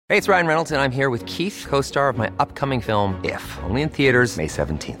Hey, it's Ryan Reynolds, and I'm here with Keith, co-star of my upcoming film, If, only in theaters May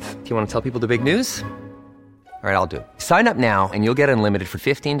 17th. Do you want to tell people the big news? All right, I'll do it. Sign up now and you'll get unlimited for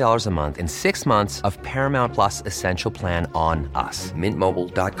 $15 a month and 6 months of Paramount Plus Essential Plan on us.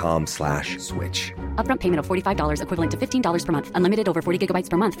 MintMobile.com/switch. Upfront payment of $45 equivalent to $15 per month. Unlimited over 40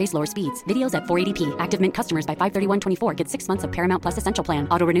 gigabytes per month. Face lower speeds. Videos at 480p. Active Mint customers by 531.24 get 6 months of Paramount Plus Essential Plan.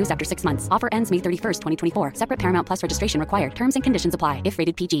 Auto renews after 6 months. Offer ends May 31st, 2024. Separate Paramount Plus registration required. Terms and conditions apply if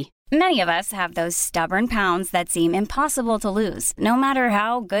rated PG. Many of us have those stubborn pounds that seem impossible to lose, no matter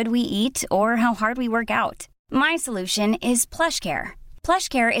how good we eat or how hard we work out. My solution is PlushCare.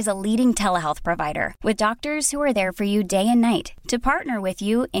 PlushCare is a leading telehealth provider with doctors who are there for you day and night to partner with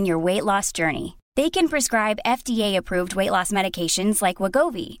you in your weight loss journey. They can prescribe FDA-approved weight loss medications like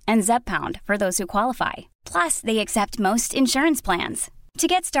Wegovy and Zepbound for those who qualify. Plus, they accept most insurance plans. To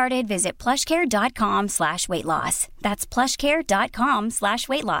get started, visit plushcare.com/weightloss. That's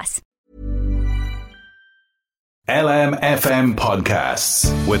plushcare.com/weightloss. LMFM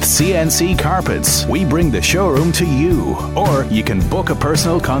Podcasts. With CNC Carpets, we bring the showroom to you. Or you can book a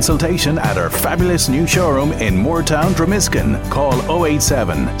personal consultation at our fabulous new showroom in Moortown, Dromiskin. Call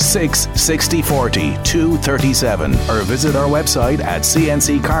 087 660 40 237 or visit our website at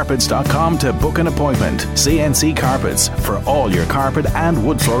cnccarpets.com to book an appointment. CNC Carpets, for all your carpet and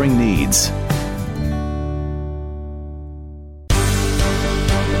wood flooring needs.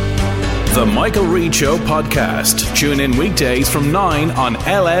 The Michael Reid Show podcast. Tune in weekdays from 9 on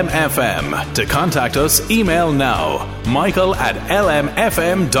LMFM. To contact us, email now,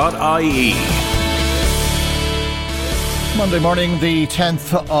 michael@lmfm.ie. Monday morning, the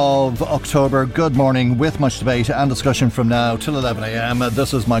 10th of October. Good morning, with much debate and discussion from now till 11 a.m.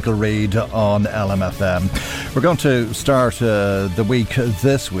 This is Michael Reid on LMFM. We're going to start the week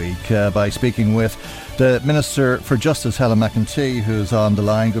this week by speaking with the Minister for Justice, Helen McEntee, who's on the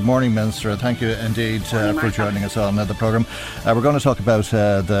line. Good morning, Minister. Thank you indeed for joining us on the programme. We're going to talk about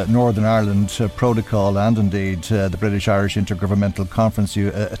the Northern Ireland Protocol and indeed the British-Irish Intergovernmental Conference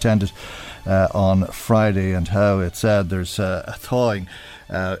you attended on Friday, and how it said there's a thawing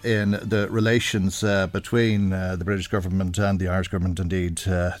in the relations between the British government and the Irish government, indeed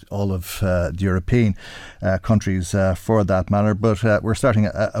all of the European countries for that matter. But we're starting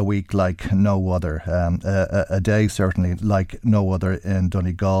a week like no other, a day certainly like no other in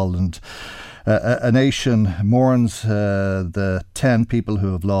Donegal, and a nation mourns the 10 people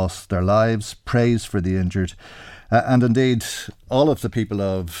who have lost their lives, prays for the injured. And indeed, all of the people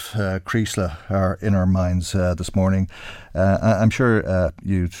of Creeslough are in our minds this morning. I'm sure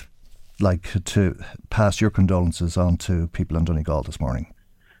you'd like to pass your condolences on to people in Donegal this morning.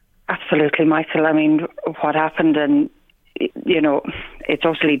 Absolutely, Michael. I mean, what happened, and, you know, it's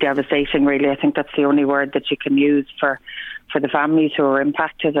utterly devastating, really. I think that's the only word that you can use for the families who are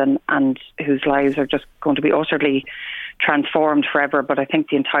impacted and whose lives are just going to be utterly transformed forever. But I think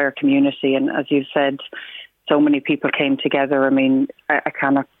the entire community, and as you said, so many people came together. I mean, I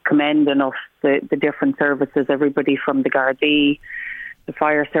cannot commend enough the different services, everybody from the Gardaí, the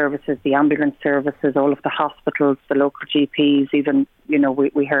fire services, the ambulance services, all of the hospitals, the local GPs, even, you know,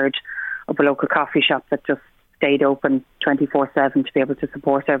 we heard of a local coffee shop that just stayed open 24/7 to be able to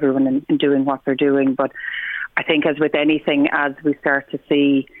support everyone in doing what they're doing. But I think, as with anything, as we start to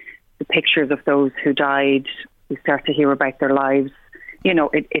see the pictures of those who died, we start to hear about their lives, you know,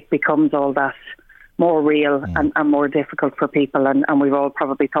 it becomes all that more real and more difficult for people. And we've all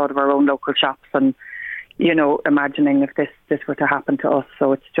probably thought of our own local shops and, you know, imagining if this were to happen to us.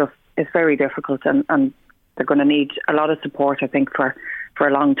 So it's very difficult, and they're going to need a lot of support, I think, for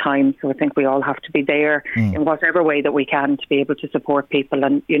a long time. So I think we all have to be there in whatever way that we can to be able to support people.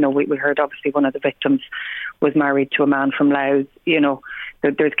 And, you know, we heard obviously one of the victims was married to a man from Laos. You know,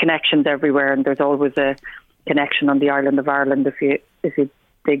 there's connections everywhere, and there's always a connection on the island of Ireland if you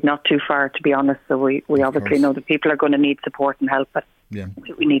dig not too far, to be honest. So we obviously know that people are going to need support and help, but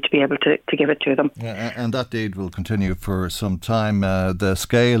we need to be able to give it to them. And that deed will continue for some time. The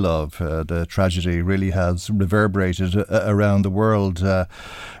scale of the tragedy really has reverberated around the world,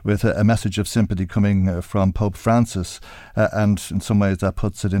 with a message of sympathy coming from Pope Francis, and in some ways that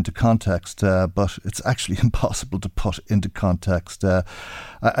puts it into context, but it's actually impossible to put into context.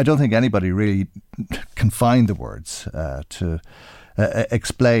 I don't think anybody really can find the words to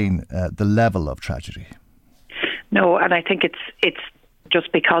explain the level of tragedy. No, and I think it's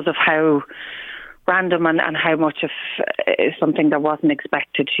just because of how random and how much of something that wasn't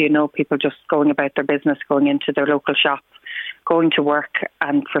expected. You know, people just going about their business, going into their local shop, going to work,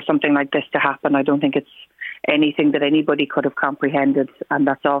 and for something like this to happen, I don't think it's anything that anybody could have comprehended, and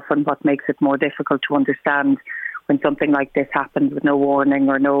that's often what makes it more difficult to understand when something like this happens with no warning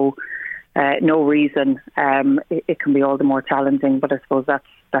or no reason, it can be all the more challenging. But I suppose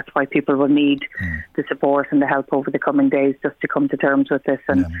that's why people will need the support and the help over the coming days, just to come to terms with this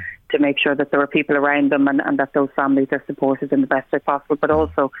and to make sure that there are people around them and that those families are supported in the best way possible, but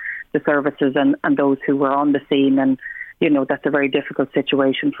also the services and those who were on the scene. And, you know, that's a very difficult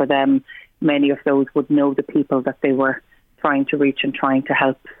situation for them. Many of those would know the people that they were trying to reach and trying to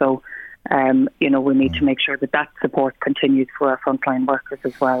help. So, you know, we need to make sure that support continues for our frontline workers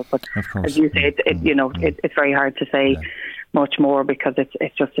as well. But as you say, it's very hard to say much more, because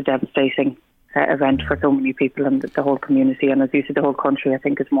it's just a devastating event for so many people and the whole community, and as you said, the whole country, I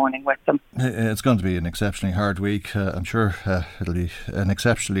think, is mourning with them. It's going to be an exceptionally hard week. I'm sure it'll be an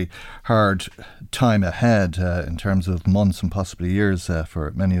exceptionally hard time ahead in terms of months and possibly years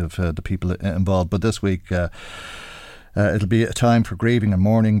for many of the people involved. But this week it'll be a time for grieving and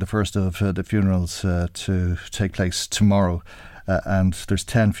mourning. The first of the funerals to take place tomorrow. And there's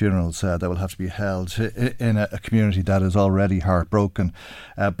 10 funerals that will have to be held in a community that is already heartbroken.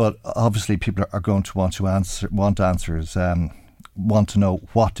 But obviously people are going to want answers, want to know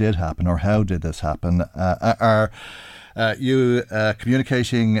what did happen or how did this happen. Are you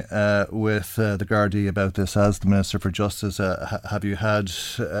communicating with the Gardaí about this as the Minister for Justice? Have you had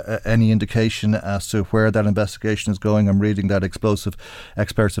any indication as to where that investigation is going? I'm reading that explosive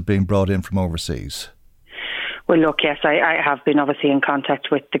experts have been brought in from overseas. Well, look, yes, I have been obviously in contact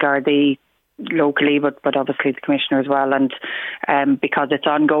with the Gardaí locally, but obviously the Commissioner as well. And because it's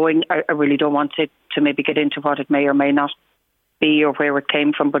ongoing, I really don't want to maybe get into what it may or may not be or where it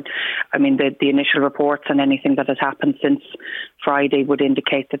came from. But I mean, the initial reports and anything that has happened since Friday would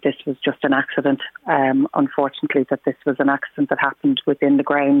indicate that this was just an accident. Unfortunately, that this was an accident that happened within the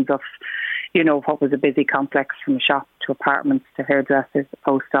grounds of, you know, what was a busy complex, from a shop to apartments to hairdressers, the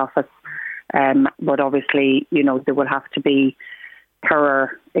post office. But obviously, you know, there will have to be thorough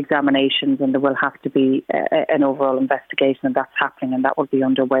examinations and there will have to be an overall investigation, and that's happening and that will be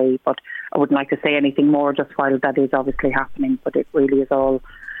underway. But I wouldn't like to say anything more just while that is obviously happening, but it really is all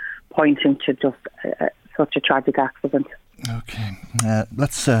pointing to just such a tragic accident. Okay,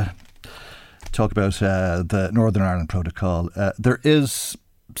 let's talk about the Northern Ireland Protocol. There is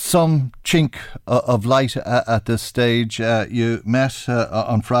some chink of light at this stage. You met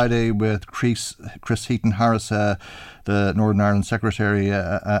on Friday with Chris Heaton-Harris, the Northern Ireland Secretary,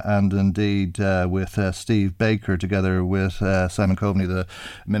 and indeed with Steve Baker, together with Simon Coveney, the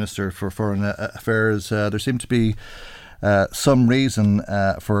Minister for Foreign Affairs. There seemed to be some reason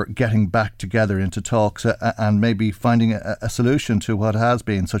for getting back together into talks and maybe finding a solution to what has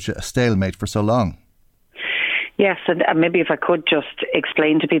been such a stalemate for so long. Yes, and maybe if I could just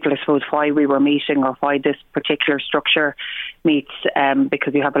explain to people, I suppose, why we were meeting or why this particular structure meets,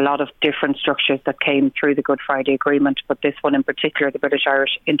 because you have a lot of different structures that came through the Good Friday Agreement, but this one in particular, the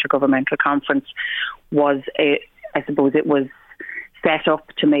British-Irish Intergovernmental Conference, was, I suppose it was set up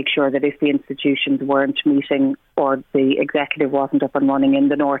to make sure that if the institutions weren't meeting or the executive wasn't up and running in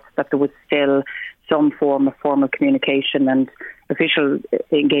the north, that there was still some form of formal communication and official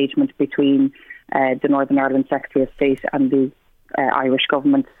engagement between the Northern Ireland Secretary of State and the Irish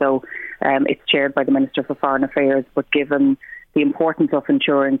government. So it's chaired by the Minister for Foreign Affairs, but given the importance of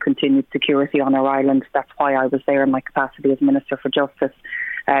ensuring continued security on our island, that's why I was there in my capacity as Minister for Justice.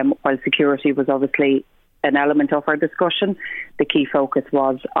 While security was obviously an element of our discussion, the key focus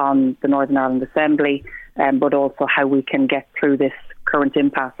was on the Northern Ireland Assembly, but also how we can get through this current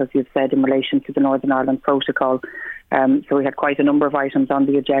impasse, as you've said, in relation to the Northern Ireland Protocol. So we had quite a number of items on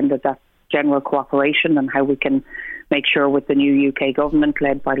the agenda, that general cooperation and how we can make sure with the new UK government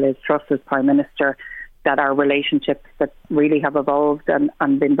led by Liz Truss as Prime Minister that our relationships that really have evolved and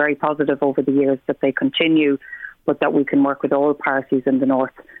been very positive over the years, that they continue, but that we can work with all parties in the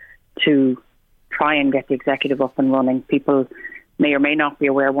north to try and get the executive up and running. People may or may not be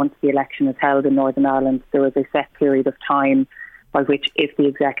aware, once the election is held in Northern Ireland, there is a set period of time by which, if the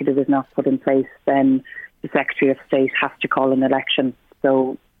executive is not put in place, then the Secretary of State has to call an election.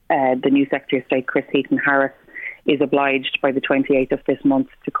 So the new Secretary of State, Chris Heaton-Harris, is obliged by the 28th of this month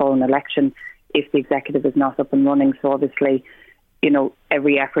to call an election if the executive is not up and running. So obviously, you know,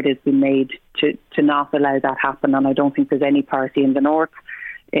 every effort has been made to not allow that happen. And I don't think there's any party in the north,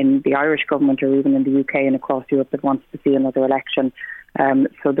 in the Irish government or even in the UK and across Europe that wants to see another election.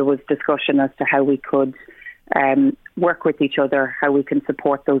 So there was discussion as to how we could work with each other, how we can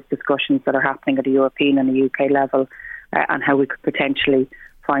support those discussions that are happening at a European and a UK level, and how we could potentially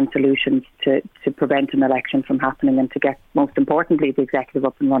find solutions to prevent an election from happening and to get, most importantly, the executive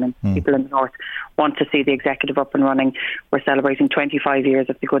up and running. People in the North want to see the executive up and running. We're celebrating 25 years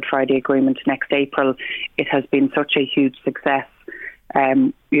of the Good Friday Agreement next April. It has been such a huge success.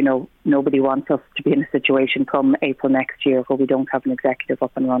 Nobody wants us to be in a situation come April next year where we don't have an executive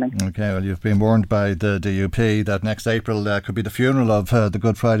up and running. Okay, well, you've been warned by the DUP that next April could be the funeral of the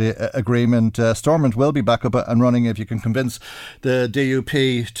Good Friday Agreement. Stormont will be back up and running if you can convince the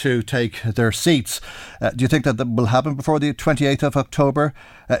DUP to take their seats. Do you think that will happen before the 28th of October?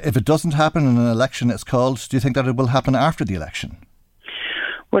 If it doesn't happen and an election is called, do you think that it will happen after the election?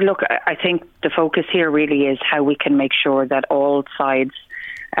 Well, look, I think the focus here really is how we can make sure that all sides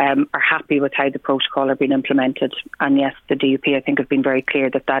are happy with how the protocol are being implemented. And yes, the DUP, I think, have been very clear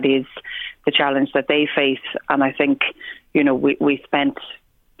that that is the challenge that they face. And I think, we spent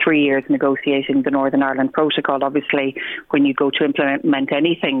 3 years negotiating the Northern Ireland Protocol. Obviously, when you go to implement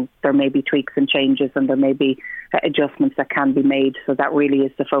anything, there may be tweaks and changes and there may be adjustments that can be made. So that really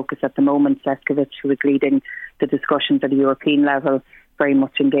is the focus at the moment. Sefcovic, who is leading the discussions at a European level, very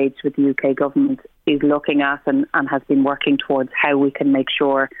much engaged with the UK government, is looking at and has been working towards how we can make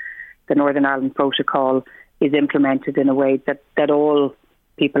sure the Northern Ireland Protocol is implemented in a way that all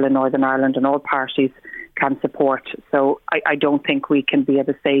people in Northern Ireland and all parties can support. So I don't think we can be at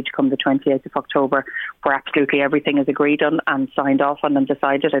a stage come the 28th of October where absolutely everything is agreed on and signed off on and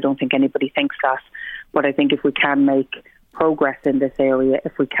decided. I don't think anybody thinks that. But I think if we can make progress in this area,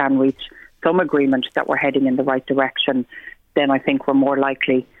 if we can reach some agreement that we're heading in the right direction, then I think we're more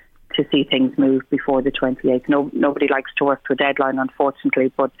likely to see things move before the 28th. Nobody likes to work to a deadline,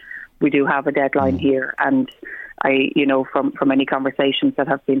 unfortunately, but we do have a deadline here. And from any conversations that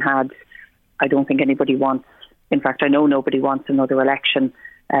have been had, I don't think anybody wants, in fact, I know nobody wants another election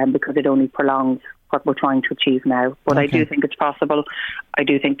because it only prolongs what we're trying to achieve now. But okay. I do think it's possible. I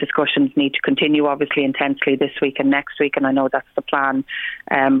do think discussions need to continue, obviously, intensely this week and next week, and I know that's the plan.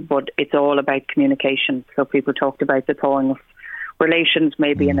 But it's all about communication. So people talked about the thawing of relations,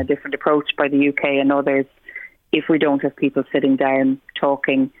 maybe in a different approach by the UK and others. If we don't have people sitting down,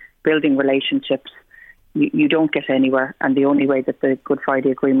 talking, building relationships, you don't get anywhere. And the only way that the Good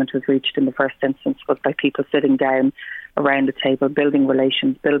Friday Agreement was reached in the first instance was by people sitting down around the table, building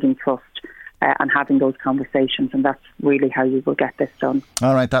relations, building trust, and having those conversations, and that's really how you will get this done.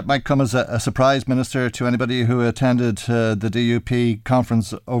 All right, that might come as a surprise, Minister, to anybody who attended the DUP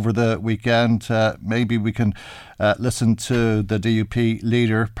conference over the weekend. Maybe we can listen to the DUP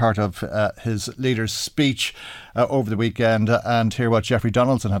leader, part of his leader's speech over the weekend, and hear what Jeffrey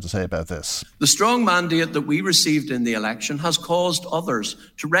Donaldson had to say about this. The strong mandate that we received in the election has caused others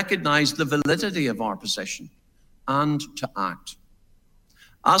to recognise the validity of our position and to act.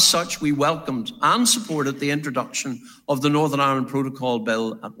 As such, we welcomed and supported the introduction of the Northern Ireland Protocol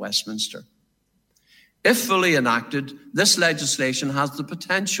Bill at Westminster. If fully enacted, this legislation has the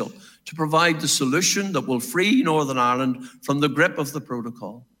potential to provide the solution that will free Northern Ireland from the grip of the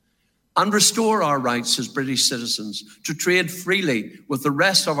protocol and restore our rights as British citizens to trade freely with the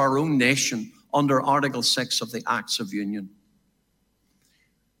rest of our own nation under Article 6 of the Acts of Union.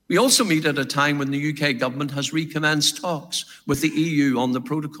 We also meet at a time when the UK government has recommenced talks with the EU on the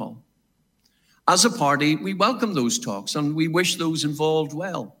protocol. As a party, we welcome those talks and we wish those involved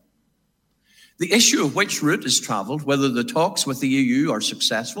well. The issue of which route is travelled, whether the talks with the EU are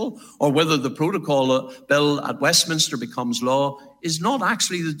successful or whether the protocol bill at Westminster becomes law, is not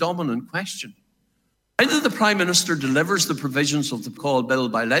actually the dominant question. Either the Prime Minister delivers the provisions of the protocol bill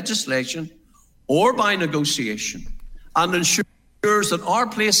by legislation or by negotiation and ensures that our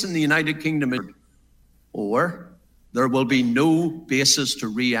place in the United Kingdom is, or there will be no basis to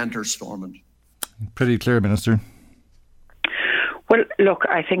re-enter Stormont. Pretty clear, Minister. Well, look,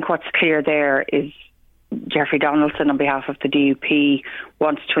 I think what's clear there is Jeffrey Donaldson, on behalf of the DUP,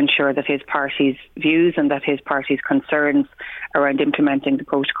 wants to ensure that his party's views and that his party's concerns around implementing the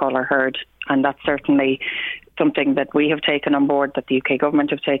protocol are heard. And that's certainly something that we have taken on board, that the UK government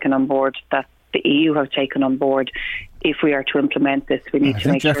have taken on board, that the EU have taken on board. If we are to implement this, we need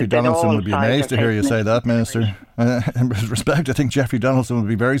to make sure Jeffrey that all Donaldson would be amazed to hear you say that, Minister. In respect, I think Jeffrey Donaldson would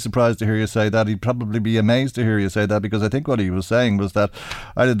be very surprised to hear you say that. He'd probably be amazed to hear you say that, because I think what he was saying was that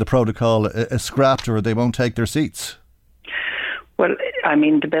either the protocol is scrapped or they won't take their seats. Well, I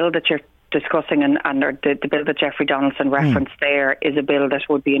mean, the bill that you're discussing and the bill that Jeffrey Donaldson referenced there is a bill that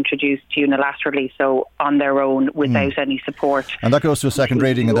would be introduced unilaterally, so on their own, without any support. And that goes to a second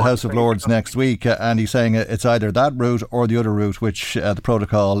reading in the House of Lords next week, and he's saying it's either that route or the other route, which the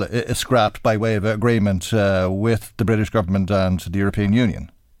protocol is scrapped by way of agreement with the British government and the European Union.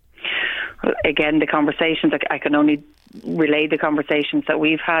 Well, again, the conversations, I can only relayed the conversations that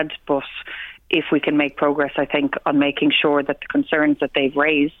we've had, but if we can make progress, I think, on making sure that the concerns that they've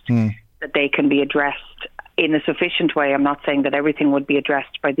raised, that they can be addressed in a sufficient way. I'm not saying that everything would be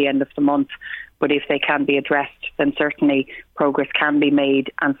addressed by the end of the month, but if they can be addressed, then certainly progress can be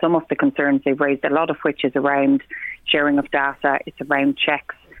made. And some of the concerns they've raised, a lot of which is around sharing of data, it's around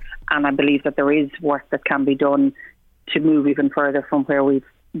checks, and I believe that there is work that can be done to move even further from where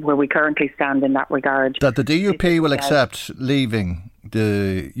we currently stand in that regard. That the DUP will accept leaving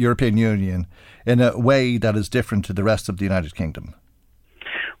the European Union in a way that is different to the rest of the United Kingdom?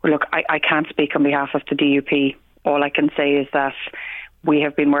 Well, look, I can't speak on behalf of the DUP. All I can say is that we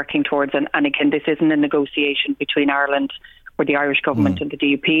have been working towards, and again, this isn't a negotiation between Ireland or the Irish government and the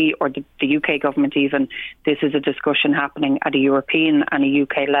DUP or the UK government even. This is a discussion happening at a European and a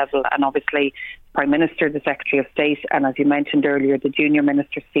UK level, and obviously Prime Minister, the Secretary of State, and as you mentioned earlier, the Junior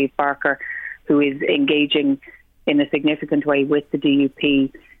Minister, Steve Barker, who is engaging in a significant way with the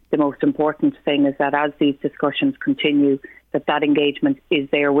DUP. The most important thing is that as these discussions continue, that engagement is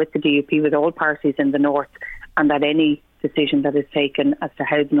there with the DUP, with all parties in the North, and that any decision that is taken as to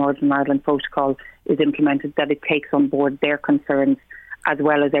how the Northern Ireland Protocol is implemented, that it takes on board their concerns as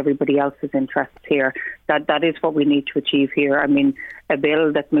well as everybody else's interests here. That is what we need to achieve here. I mean, a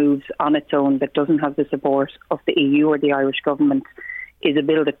bill that moves on its own, that doesn't have the support of the EU or the Irish government, is a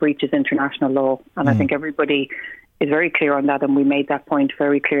bill that breaches international law. And I think everybody is very clear on that, and we made that point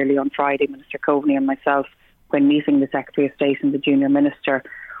very clearly on Friday, Minister Coveney and myself, when meeting the Secretary of State and the Junior Minister.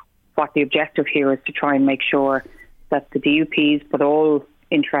 What the objective here is to try and make sure that the DUPs, but all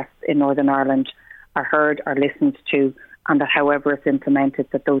interests in Northern Ireland, are heard, are listened to, and that however it's implemented,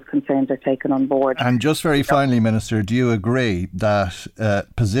 that those concerns are taken on board. And just very finally, Minister, do you agree that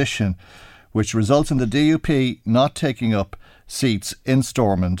position which results in the DUP not taking up seats in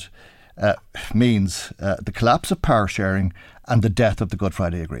Stormont means the collapse of power sharing and the death of the Good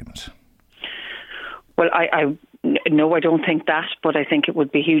Friday Agreement? Well, no, I don't think that, but I think it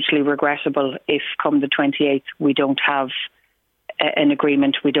would be hugely regrettable if come the 28th we don't have an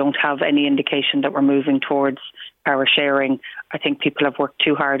agreement, we don't have any indication that we're moving towards power sharing. I think people have worked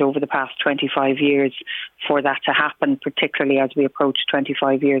too hard over the past 25 years for that to happen, particularly as we approach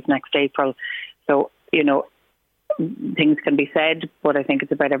 25 years next April. So, things can be said, but I think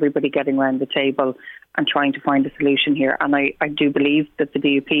it's about everybody getting around the table and trying to find a solution here. And I do believe that the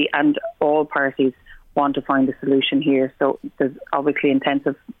DUP and all parties want to find a solution here. So there's obviously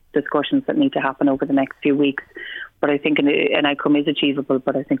intensive discussions that need to happen over the next few weeks. But I think an outcome is achievable,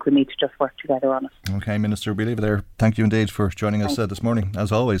 but I think we need to just work together on it. OK, Minister, we'll leave it there. Thank you indeed for joining us this morning.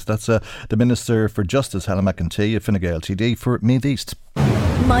 As always, that's the Minister for Justice, Helen McEntee of Fine Gael TD for Meath East.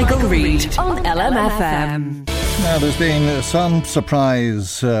 Michael Reid on LMFM. Now, there's been some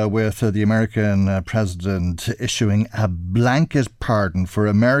surprise with the American president issuing a blanket pardon for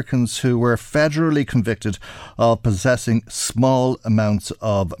Americans who were federally convicted of possessing small amounts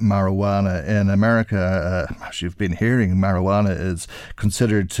of marijuana. In America, as you've been hearing, marijuana is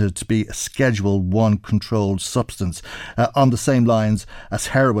considered to be a Schedule 1 controlled substance on the same lines as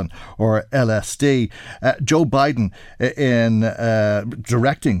heroin or LSD. Joe Biden, in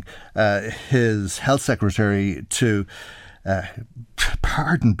directing his health secretary to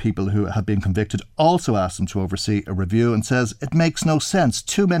pardon people who have been convicted, also asked them to oversee a review, and says it makes no sense.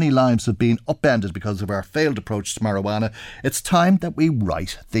 Too many lives have been upended because of our failed approach to marijuana. It's time that we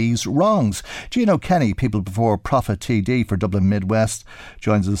right these wrongs. Gino Kenny, People Before Profit TD for Dublin Midwest,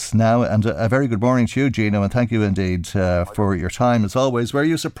 joins us now. And a very good morning to you, Gino, and thank you indeed for your time as always. Were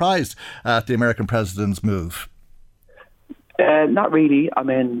you surprised at the American president's move? Not really. I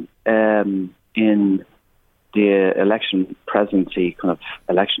mean, in the election presidency kind of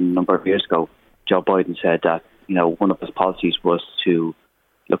election a number of years ago, Joe Biden said that, one of his policies was to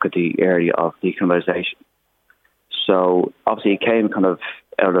look at the area of decriminalisation. So obviously it came kind of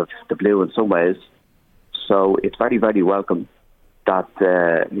out of the blue in some ways. So it's very, very welcome that,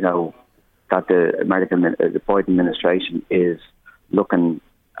 that the the Biden administration is looking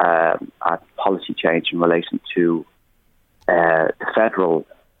at policy change in relation to the federal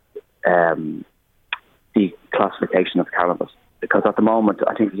declassification of cannabis, because at the moment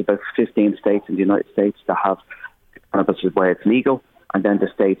I think there's about 15 states in the United States that have cannabis where it's legal, and then the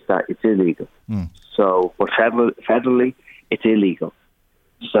states that it's illegal. So, but federally it's illegal.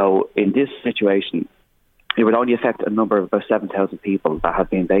 So in this situation, it would only affect a number of about 7,000 people that have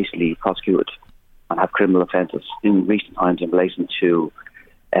been basically prosecuted and have criminal offences in recent times in relation to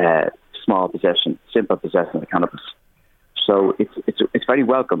small possession, simple possession of cannabis. So it's very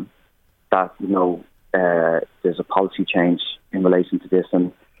welcome that there's a policy change in relation to this,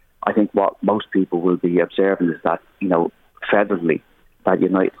 and I think what most people will be observing is that, federally, that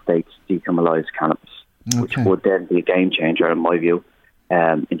United States decriminalise cannabis, which would then be a game changer, in my view,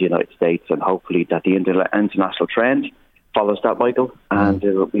 in the United States, and hopefully that the international trend follows that, Michael. And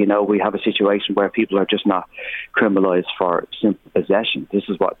we have a situation where people are just not criminalised for simple possession. This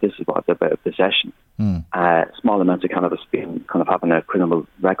is what about possession. Small amounts of cannabis being kind of having a criminal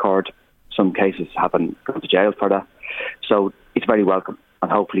record. Some cases having gone to jail for that. So it's very welcome,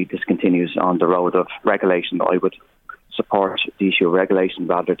 and hopefully this continues on the road of regulation. I would support the issue of regulation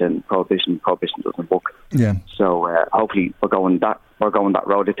rather than prohibition. Prohibition doesn't work. Yeah. So hopefully we're going that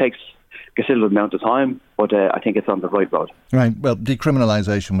road. It takes a considerable amount of time, but I think it's on the right road. Right. Well,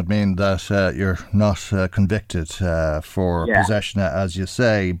 decriminalisation would mean that you're not convicted for possession, as you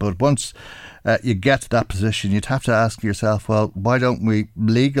say. But once you get to that position, you'd have to ask yourself, well, why don't we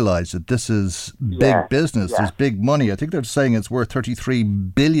legalise it? This is big business. There's big money. I think they're saying it's worth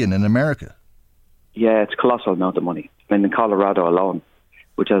 $33 billion in America. Yeah, it's a colossal amount of money. I mean, in Colorado alone,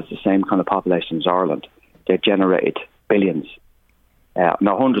 which has the same kind of population as Ireland, they've generated billions,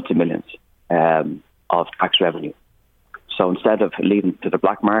 hundreds of millions of tax revenue. So instead of leaving to the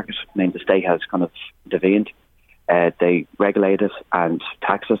black market, I mean, the state has kind of intervened. They regulate it and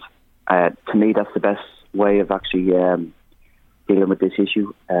tax it. To me, that's the best way of actually dealing with this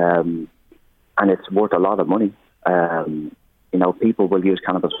issue. And it's worth a lot of money. People will use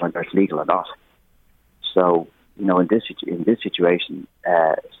cannabis whether it's legal or not. So, in this situation,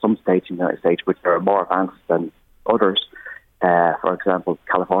 some states in the United States, which are more advanced than others, for example,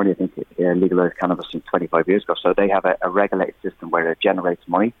 California, I think, legalized cannabis 25 years ago. So they have a regulated system where it generates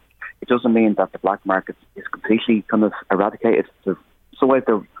money. It doesn't mean that the black market is completely kind of eradicated. The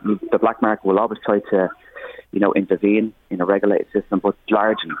black market will always try to, intervene in a regulated system, but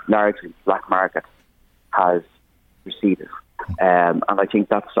largely, black market has receded. And I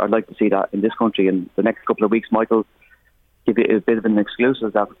think I'd like to see that in this country in the next couple of weeks, Michael. Give you a bit of an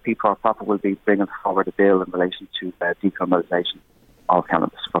exclusive that People Proper will be bringing forward a bill in relation to decriminalisation of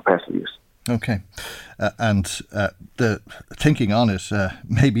cannabis for personal use. Okay. And the thinking on it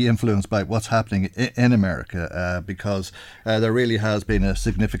may be influenced by what's happening in America because there really has been a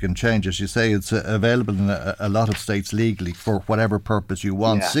significant change. As you say, it's available in a lot of states legally for whatever purpose you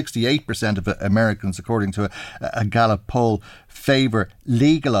want. 68% of Americans, according to a Gallup poll, favour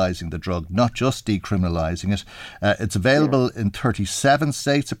legalising the drug, not just decriminalising it. It's available in 37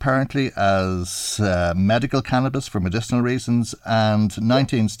 states, apparently, as medical cannabis for medicinal reasons, and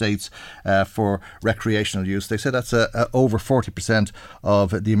 19 states for recreational use. They say that's over 40%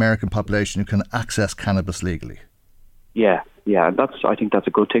 of the American population who can access cannabis legally. Yeah, I think that's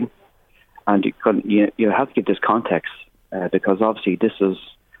a good thing. And you have to give this context because obviously this is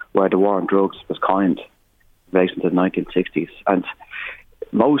where the war on drugs was coined in relation to the 1960s. And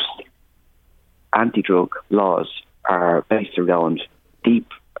most anti-drug laws are based around deep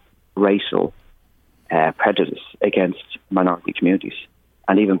racial prejudice against minority communities.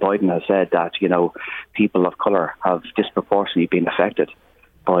 And even Biden has said that, people of colour have disproportionately been affected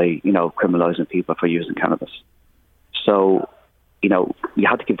by, criminalising people for using cannabis. So, you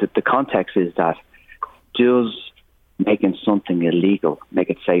have to give the context is that does making something illegal make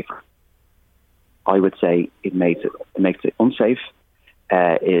it safer? I would say it makes it unsafe.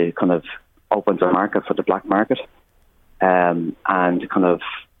 It kind of opens a market for the black market, and kind of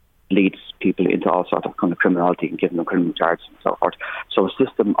leads people into all sorts of kind of criminality and giving them criminal charges and so forth. So a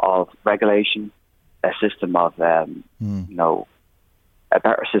system of regulation, a system of, a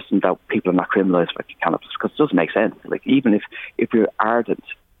better system that people are not criminalised for cannabis, because it doesn't make sense. Like, even if you're ardent,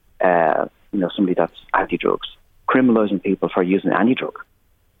 somebody that's anti-drugs, criminalising people for using any drug,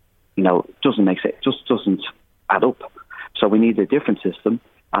 doesn't make sense. It just doesn't add up. So we need a different system,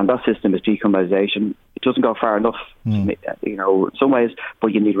 and that system is decriminalisation. It doesn't go far enough, in some ways, but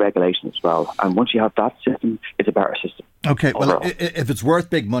you need regulation as well. And once you have that system, it's a better system. Okay, well, if it's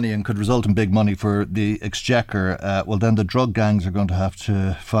worth big money and could result in big money for the exchequer, well, then the drug gangs are going to have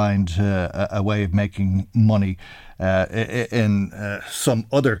to find a way of making money in some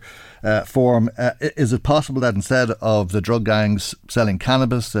other form. Is it possible that instead of the drug gangs selling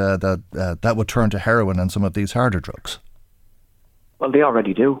cannabis, that would turn to heroin and some of these harder drugs? Well, they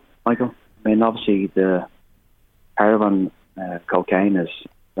already do, Michael. I mean, obviously the heroin, cocaine is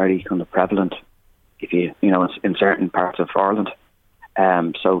very kind of prevalent if in certain parts of Ireland.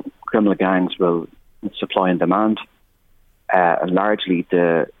 So criminal gangs will supply and demand. And largely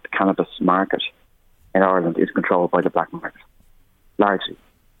the cannabis market in Ireland is controlled by the black market, largely.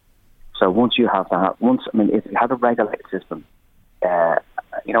 So once you have that, if you have a regulated system,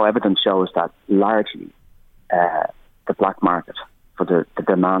 evidence shows that largely the black market for the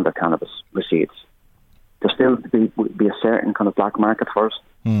demand that cannabis recedes. There still would be a certain kind of black market for it,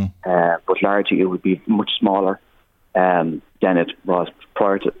 but largely it would be much smaller than it was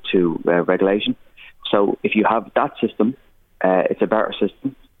prior to regulation. So if you have that system, it's a better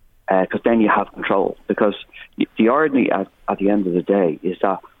system because then you have control. Because the irony at the end of the day is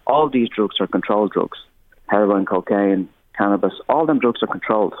that all these drugs are controlled drugs. Heroin, cocaine, cannabis, all them drugs are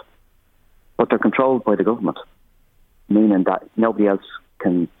controlled. But they're controlled by the government, meaning that nobody else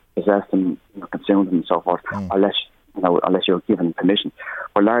can possess them, consume them and so forth, unless you're given permission.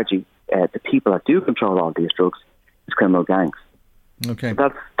 Or largely, the people that do control all these drugs is criminal gangs. Okay. So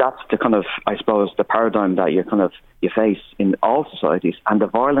that's the kind of, I suppose, the paradigm that you face in all societies, and the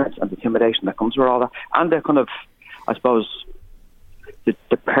violence and the intimidation that comes with all that, and the kind of, I suppose,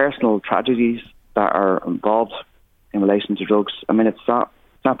 the personal tragedies that are involved in relation to drugs. I mean, it's not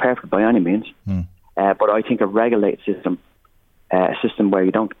perfect by any means, but I think a regulated system, a system where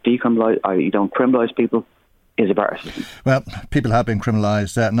you don't decriminalise or you don't criminalise people, is a better system. Well, people have been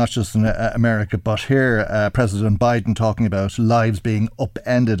criminalised, not just in America, but here, President Biden talking about lives being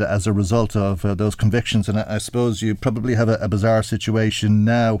upended as a result of those convictions. And I suppose you probably have a bizarre situation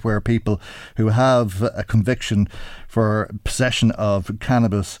now where people who have a conviction for possession of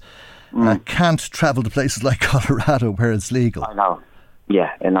cannabis can't travel to places like Colorado where it's legal. I know.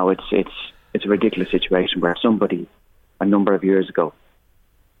 Yeah, I know. It's a ridiculous situation where somebody a number of years ago,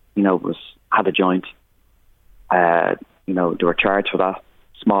 had a joint. They were charged for that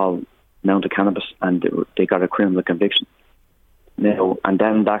small amount of cannabis, and they got a criminal conviction. And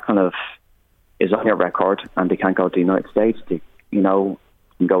then that kind of is on your record, and they can't go to the United States. They,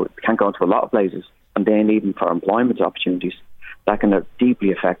 can't go into a lot of places, and then even for employment opportunities, that can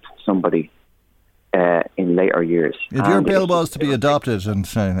deeply affect somebody in later years. If your bill was to be adopted, and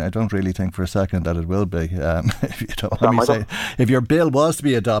I don't really think for a second that it will be, if your bill was to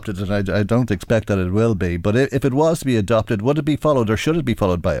be adopted, and I don't expect that it will be, but if it was to be adopted, would it be followed, or should it be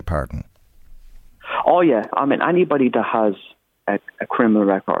followed by a pardon? Oh yeah, I mean, anybody that has a criminal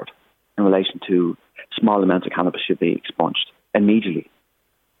record in relation to small amounts of cannabis should be expunged immediately.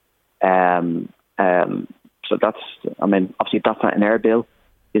 So that's, obviously that's not an air bill.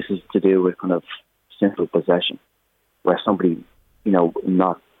 This is to do with kind of simple possession, where somebody,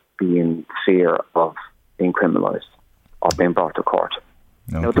 not be in fear of being criminalised or being brought to court.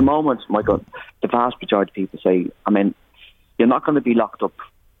 Okay. At the moment, Michael, the vast majority of people say, you're not going to be locked up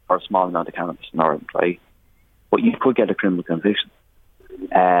for a small amount of cannabis in Ireland, right? But you could get a criminal conviction.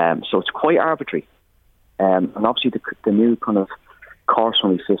 So it's quite arbitrary. And obviously the new kind of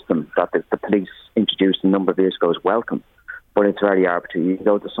cautionary system that the police introduced a number of years ago is welcome, but it's very arbitrary. You can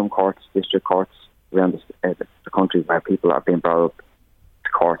go to some courts, district courts around the country, where people are being brought up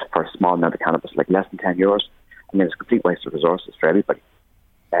to court for a small amount of cannabis, like less than €10. It's a complete waste of resources for everybody.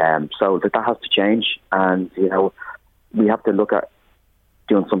 So that has to change, and we have to look at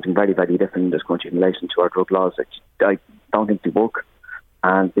doing something very, very different in this country in relation to our drug laws. I don't think they work,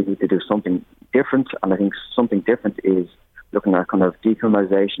 and they need to do something different. And I think something different is looking at kind of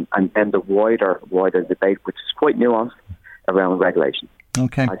decriminalisation, and then the wider debate, which is quite nuanced, around regulation.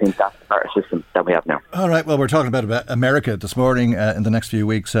 Okay. I think that's the better system that we have now. All right. Well, we're talking about America this morning. In the next few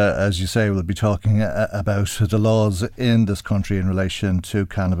weeks, as you say, we'll be talking about the laws in this country in relation to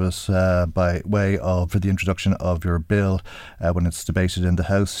cannabis by way of the introduction of your bill when it's debated in the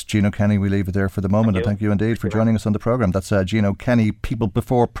House. Gino Kenny, we leave it there for the moment. And thank you indeed for joining us on the programme. That's Gino Kenny, People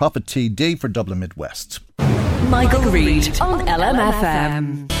Before Profit TD for Dublin Midwest. Michael Reid on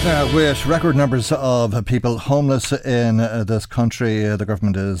LMFM. With record numbers of people homeless in this country, the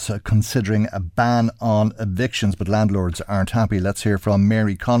government is considering a ban on evictions, but landlords aren't happy. Let's hear from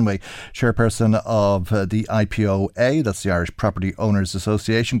Mary Conway, chairperson of the IPOA, that's the Irish Property Owners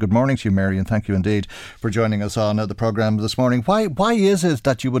Association. Good morning to you, Mary, and thank you indeed for joining us on the programme this morning. Why is it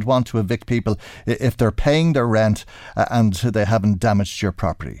that you would want to evict people if they're paying their rent and they haven't damaged your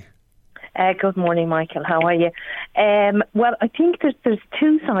property? Good morning, Michael. How are you? Well, I think there's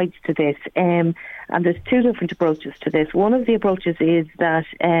two sides to this, and there's two different approaches to this. One of the approaches is that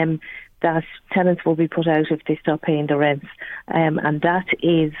tenants will be put out if they stop paying their rents, and that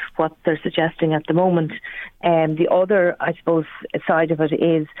is what they're suggesting at the moment. The other, I suppose, side of it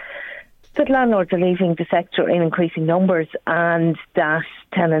is that landlords are leaving the sector in increasing numbers, and that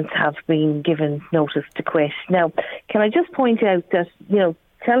tenants have been given notice to quit. Now, can I just point out that,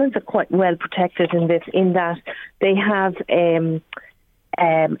 tenants are quite well protected in this, in that they have a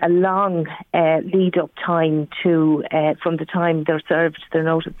long lead-up time to from the time they're served their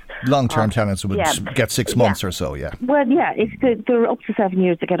notice. Long-term tenants would get 6 months or so, yeah. Well, yeah, they're up to 7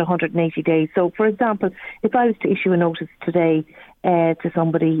 years, they get 180 days. So, for example, if I was to issue a notice today, to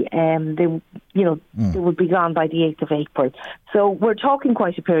somebody, they would be gone by the 8th of April. So we're talking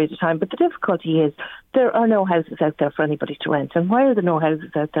quite a period of time. But the difficulty is there are no houses out there for anybody to rent. And why are there no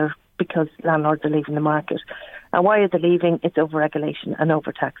houses out there? Because landlords are leaving the market. And why are they leaving? It's over-regulation and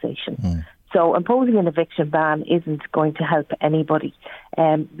over-taxation. So imposing an eviction ban isn't going to help anybody,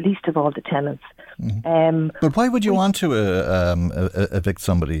 least of all the tenants. But why would you want to evict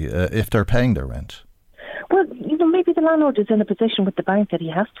somebody if they're paying their rent? Well, maybe the landlord is in a position with the bank that he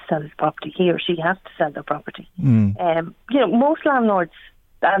has to sell his property. He or she has to sell their property. Most landlords,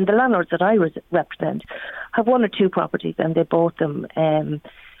 and the landlords that I represent, have one or two properties, and they bought them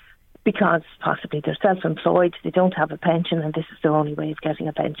because possibly they're self-employed, they don't have a pension, and this is their only way of getting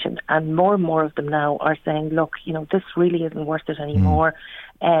a pension. And more of them now are saying, look, this really isn't worth it anymore.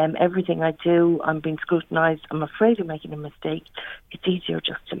 Everything I do, I'm being scrutinised. I'm afraid of making a mistake. It's easier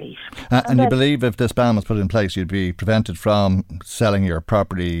just to leave. And you believe if this ban was put in place, you'd be prevented from selling your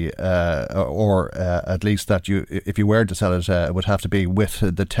property, or at least that if you were to sell it, it would have to be with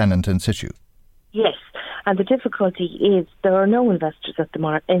the tenant in situ? Yes. And the difficulty is there are no investors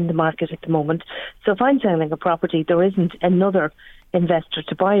in the market at the moment. So if I'm selling a property, there isn't another investor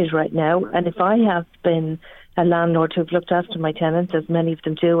to buy it right now. And if I have been a landlord who've looked after my tenants, as many of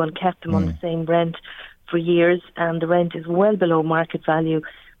them do, and kept them on the same rent for years, and the rent is well below market value,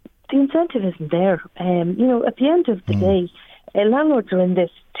 the incentive isn't there. At the end of the day, landlords are in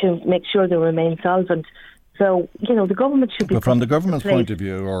this to make sure they remain solvent. So, the government should be... But from the government's point of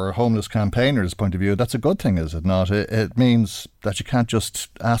view, or homeless campaigners' point of view, that's a good thing, is it not? It means that you can't just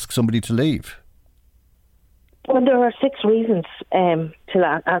ask somebody to leave. Well, there are 6 reasons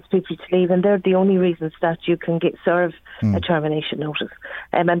to ask people to leave, and they're the only reasons that you can serve a termination notice.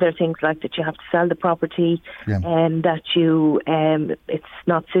 And there are things like that you have to sell the property, and that it's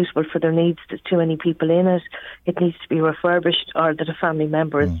not suitable for their needs. There's too many people in it. It needs to be refurbished, or that a family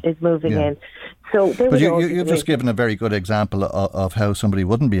member is moving in. So, but you've just given a very good example of how somebody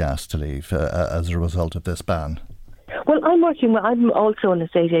wouldn't be asked to leave as a result of this ban. Well, I'm also an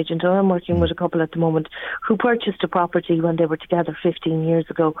estate agent, and I'm working with a couple at the moment who purchased a property when they were together 15 years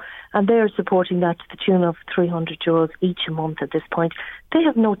ago, and they are supporting that to the tune of €300 each a month at this point. They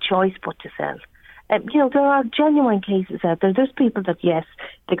have no choice but to sell. There are genuine cases out there. There's people that, yes,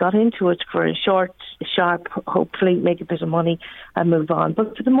 they got into it for a short, sharp, hopefully make a bit of money and move on.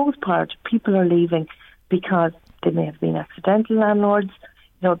 But for the most part, people are leaving because they may have been accidental landlords.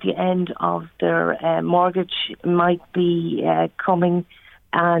 The end of their mortgage might be coming,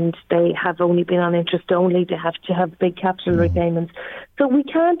 and they have only been on interest only. They have to have big capital repayments. So we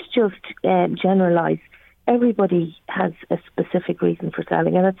can't just generalise. Everybody has a specific reason for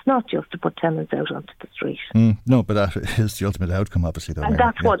selling, and it's not just to put tenants out onto the street. No, but that is the ultimate outcome, obviously. Though, and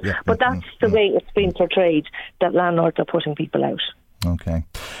that's that's the way it's been portrayed, that landlords are putting people out. OK.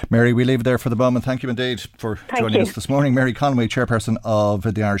 Mary, we leave it there for the moment. Thank you indeed for joining us this morning. Mary Conway, chairperson of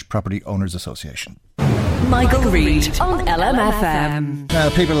the Irish Property Owners Association. Michael Reid on LMFM. Now,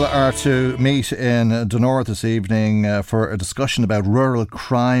 people are to meet in Donora this evening for a discussion about rural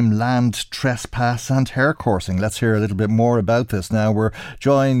crime, land trespass and hair coursing. Let's hear a little bit more about this. Now, we're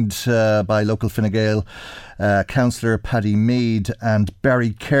joined by local Fine Gael Councillor Paddy Mead and Barry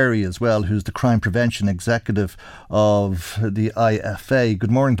Carey as well, who's the Crime Prevention Executive of the IFA.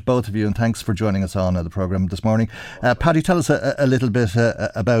 Good morning to both of you, and thanks for joining us on the programme this morning. Paddy, tell us a little bit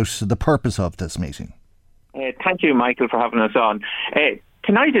about the purpose of this meeting. Thank you, Michael, for having us on.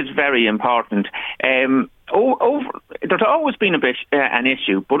 Tonight is very important. There's always been a bit an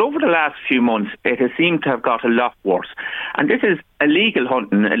issue, but over the last few months it has seemed to have got a lot worse. And this is illegal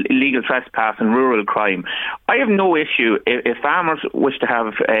hunting, illegal trespass and rural crime. I have no issue if farmers wish to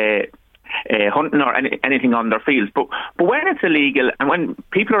have hunting or anything on their fields, but when it's illegal and when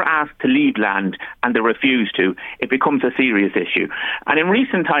people are asked to leave land and they refuse to, it becomes a serious issue. And in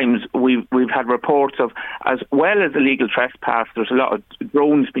recent times we've had reports of, as well as illegal trespass, there's a lot of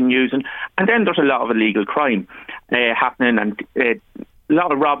drones being used, and then there's a lot of illegal crime happening, and a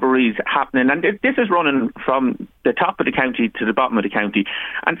lot of robberies happening, and this is running from the top of the county to the bottom of the county.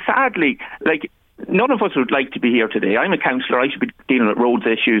 And sadly, none of us would like to be here today. I'm a councillor. I should be dealing with roads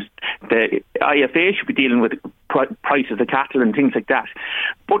issues. The IFA should be dealing with prices of cattle and things like that.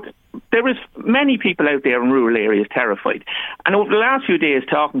 But there is many people out there in rural areas terrified. And over the last few days,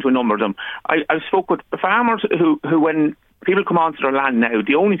 talking to a number of them, I've spoke with farmers who when people come onto their land now,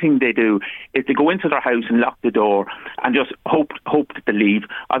 the only thing they do is they go into their house and lock the door and just hope that they leave.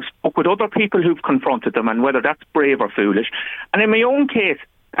 I've spoke with other people who've confronted them, and whether that's brave or foolish. And in my own case,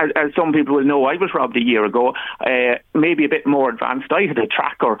 as some people will know, I was robbed a year ago, maybe a bit more advanced. I had a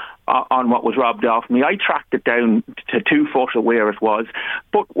tracker on what was robbed off me. I tracked it down to 2 foot of where it was.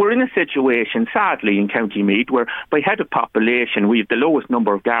 But we're in a situation, sadly, in County Meath, where by head of population, we have the lowest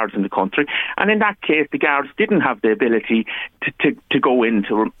number of guards in the country. And in that case, the guards didn't have the ability to go in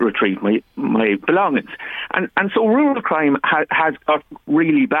to retrieve my belongings. And so rural crime has got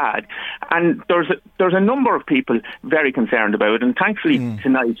really bad. And there's a number of people very concerned about it. And thankfully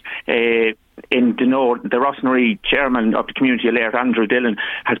tonight, in Denore, the Rossnaree chairman of the community alert, Andrew Dillon,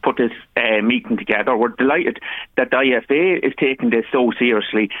 has put this meeting together. We're delighted that the IFA is taking this so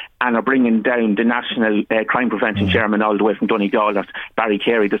seriously and are bringing down the National Crime Prevention Chairman all the way from Donegal, that's Barry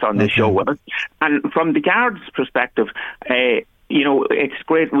Carey, that's on this show with us. And from the Guards' perspective, it's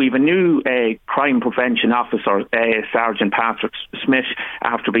great. We have a new crime prevention officer, Sergeant Patrick Smith,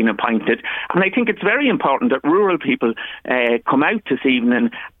 after being appointed. And I think it's very important that rural people come out this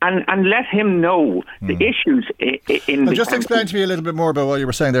evening and let him know the issues in the just county. Explain to me a little bit more about what you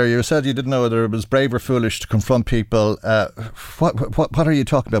were saying there. You said you didn't know whether it was brave or foolish to confront people. What are you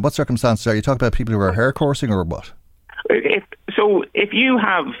talking about? What circumstances are you talking about? People who are hair coursing or what? If you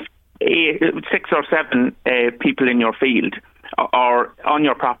have 6 or 7 people in your field or on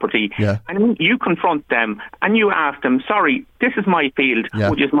your property, and you confront them and you ask them, sorry, this is my field,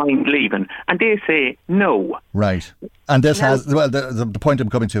 would you mind leaving? And they say no. Right. And this the point I'm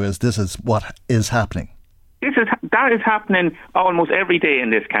coming to is this is what is happening. That is happening almost every day in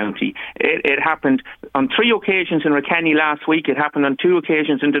this county. It happened on 3 occasions in Rakenny last week. It happened on 2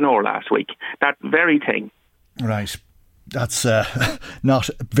 occasions in Denore last week. That very thing. Right. That's not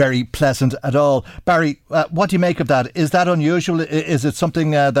very pleasant at all. Barry, what do you make of that? Is that unusual? Is it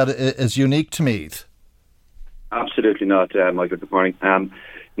something that is unique to Meath? Absolutely not, Michael. Good morning.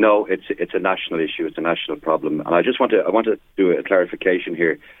 No, it's a national issue. It's a national problem. And I want to do a clarification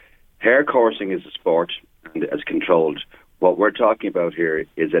here. Hair coursing is a sport and is controlled. What we're talking about here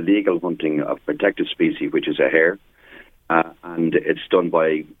is illegal hunting of protected species, which is a hare. And it's done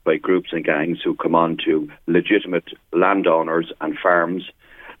by groups and gangs who come on to legitimate landowners and farms,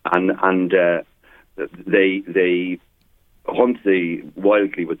 and they hunt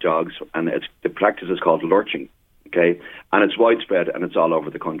wildly with dogs, and the practice is called lurching, okay, and it's widespread and it's all over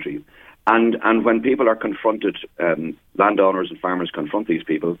the country, and when people are confronted, landowners and farmers confront these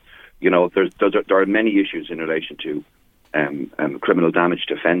people, there are many issues in relation to criminal damage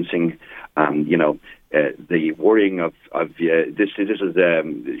to fencing, the worrying of this is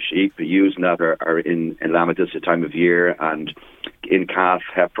sheep ewes that are in Lammet this time of year, and in calf,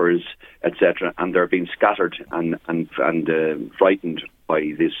 heifers, etc., and they're being scattered and frightened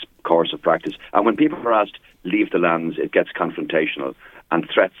by this course of practice. And when people are asked leave the lands, it gets confrontational, and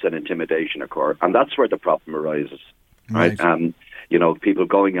threats and intimidation occur, and that's where the problem arises, right? People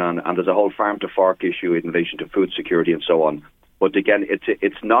going on, and there's a whole farm to fork issue in relation to food security and so on. But again,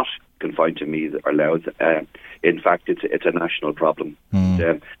 it's not confined to Meath or Louth. In fact, it's a national problem.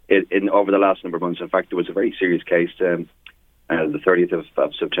 Over the last number of months, in fact, there was a very serious case, the 30th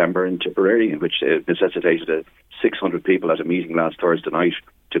of September in Tipperary, in which it necessitated 600 people at a meeting last Thursday night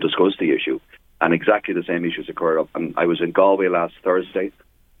to discuss the issue. And exactly the same issues occurred. And I was in Galway last Thursday.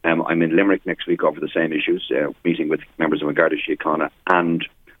 I'm in Limerick next week over the same issues, meeting with members of Garda Síochána and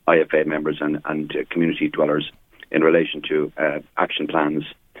IFA members and community dwellers in relation to action plans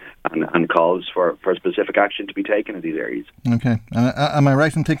and calls for specific action to be taken in these areas. Okay. Am I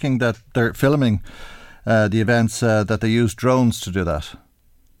right in thinking that they're filming the events, that they use drones to do that?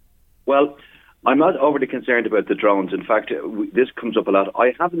 Well, I'm not overly concerned about the drones. In fact, this comes up a lot.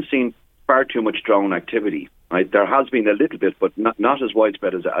 I haven't seen far too much drone activity. Right? There has been a little bit, but not as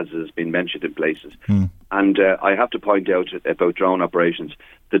widespread as has been mentioned in places. And I have to point out about drone operations.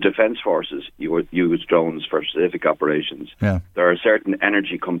 The Defence Forces use drones for specific operations. Yeah. There are certain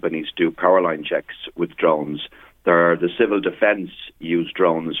energy companies do power line checks with drones. There are the civil defence use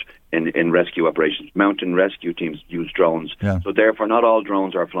drones in rescue operations. Mountain rescue teams use drones. Yeah. So therefore, not all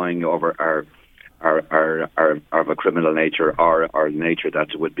drones are flying over are of a criminal nature or nature that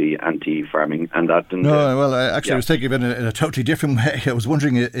would be anti-farming. And that. And, I was thinking of it in a totally different way. I was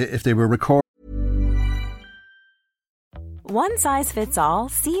wondering if they were recording. One size fits all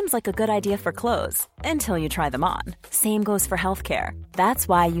seems like a good idea for clothes until you try them on. Same goes for healthcare. That's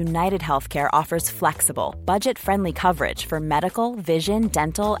why United Healthcare offers flexible, budget-friendly coverage for medical, vision,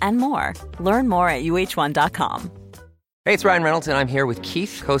 dental, and more. Learn more at uh1.com. Hey, it's Ryan Reynolds, and I'm here with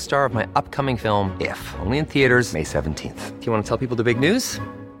Keith, co-star of my upcoming film, If, only in theaters May 17th. Do you want to tell people the big news?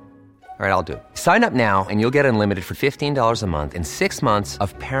 All right, I'll do it. Sign up now and you'll get unlimited for $15 a month and 6 months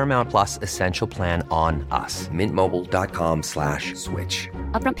of Paramount Plus Essential Plan on us. MintMobile.com/switch.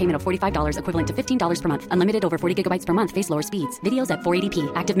 Upfront payment of $45 equivalent to $15 per month. Unlimited over 40 gigabytes per month. Face lower speeds. Videos at 480p.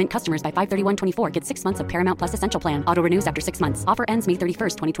 Active Mint customers by 531.24 get 6 months of Paramount Plus Essential Plan. Auto renews after 6 months. Offer ends May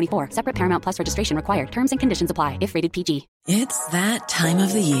 31st, 2024. Separate Paramount Plus registration required. Terms and conditions apply if rated PG. It's that time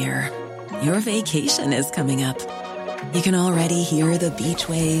of the year. Your vacation is coming up. You can already hear the beach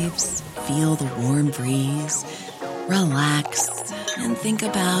waves, feel the warm breeze, relax, and think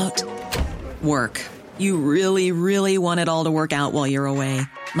about work. You really, really want it all to work out while you're away.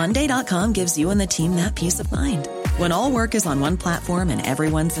 Monday.com gives you and the team that peace of mind. When all work is on one platform and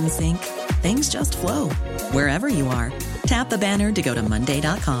everyone's in sync, things just flow. Wherever you are, tap the banner to go to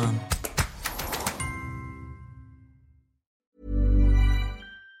Monday.com.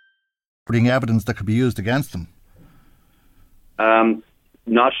 Evidence that could be used against them?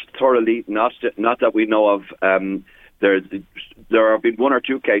 Not thoroughly, not that we know of. There have been one or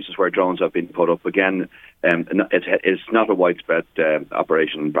two cases where drones have been put up. Again, it's not a widespread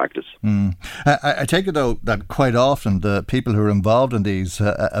operation in practice. I take it, though, that quite often the people who are involved in these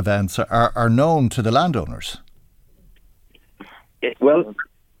events are known to the landowners. Well,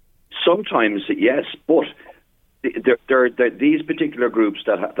 sometimes, yes, but these particular groups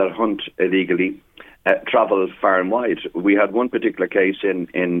that hunt illegally travel far and wide. We had one particular case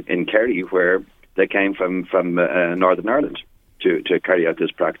in Kerry where they came from Northern Ireland to carry out this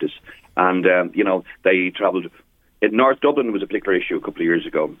practice, and they travelled. In North Dublin was a particular issue a couple of years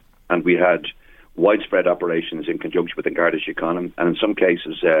ago, and we had widespread operations in conjunction with the Garda Síochána, and in some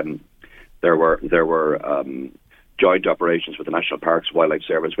cases there were joint operations with the National Parks Wildlife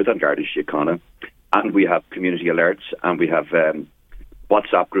Service with the Garda Síochána. And we have community alerts, and we have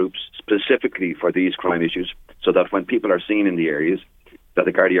WhatsApp groups specifically for these crime issues, so that when people are seen in the areas, that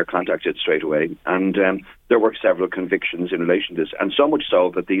the Gardaí are contacted straight away. And there were several convictions in relation to this, and so much so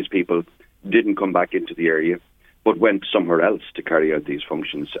that these people didn't come back into the area, but went somewhere else to carry out these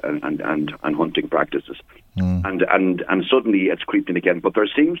functions and hunting practices. And suddenly it's creeping again. But there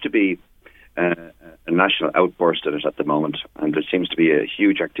seems to be a national outburst in it at the moment, and there seems to be a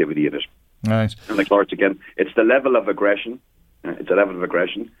huge activity in it. Right. And like Lawrence again, it's the level of aggression.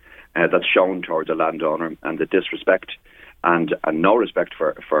 That's shown towards a landowner, and the disrespect and no respect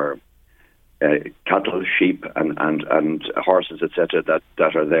for cattle, sheep, and horses, etc. that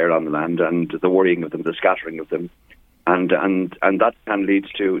are there on the land, and the worrying of them, the scattering of them, and that can lead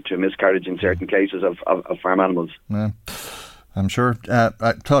to miscarriage in certain cases of farm animals. Yeah. I'm sure.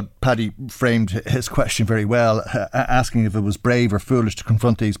 I thought Paddy framed his question very well, asking if it was brave or foolish to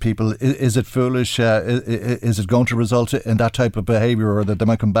confront these people. Is it foolish? Is it going to result in that type of behaviour, or that they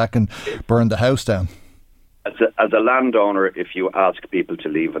might come back and burn the house down? As a landowner, if you ask people to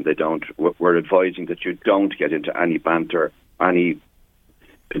leave and they don't, we're advising that you don't get into any banter, any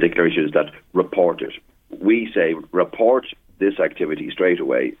particular issues, that report it. We say report this activity straight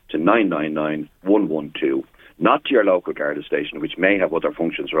away to 999 112. Not to your local Garda station, which may have other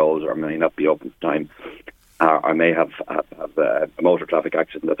functions, roles, or may not be open at the time, or may have a motor traffic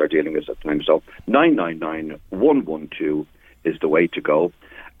accident that they're dealing with at the time. So 999 112 is the way to go,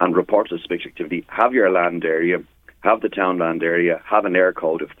 and report the suspicious activity. Have your land area, have the town land area, have an air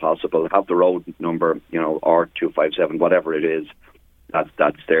code if possible, have the road number, R257, whatever it is,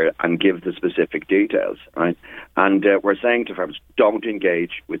 that's there, and give the specific details, right? And we're saying to farmers, don't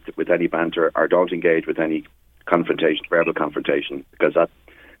engage with any banter, or don't engage with any confrontation, verbal confrontation, because that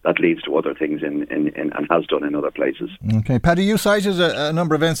leads to other things in and has done in other places. Okay, Paddy, you cited a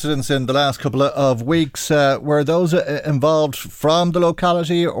number of incidents in the last couple of weeks. Were those involved from the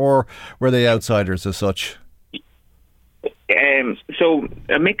locality, or were they outsiders as such? So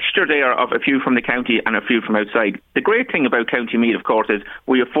a mixture there of a few from the county and a few from outside. The great thing about County Meath, of course, is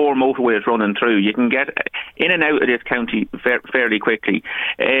we have 4 motorways running through. You can get in and out of this county fairly quickly.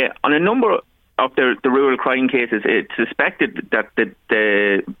 On a number of the rural crime cases, it's suspected that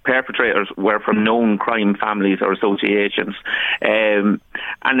the perpetrators were from known crime families or associations. And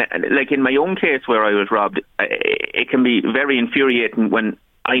like in my own case where I was robbed, it can be very infuriating when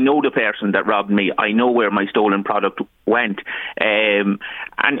I know the person that robbed me. I know where my stolen product went. And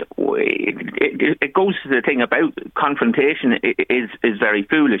it goes to the thing about confrontation is very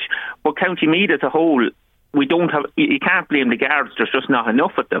foolish. But County Meath as a whole, we don't have. You can't blame the guards. There's just not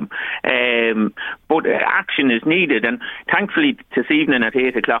enough of them. But action is needed, and thankfully this evening at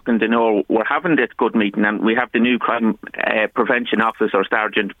 8:00 in Dunor we're having this good meeting, and we have the new crime prevention officer,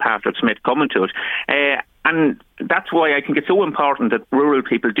 Sergeant Patrick Smith, coming to it. And that's why I think it's so important that rural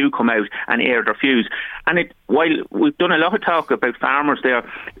people do come out and air their views. And while we've done a lot of talk about farmers there,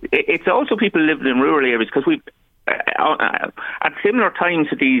 it's also people living in rural areas, because we've at similar times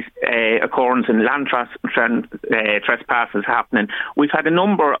to these occurrences and land trespasses happening, we've had a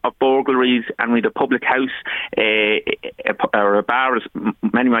number of burglaries, and we had a public house or a bar, as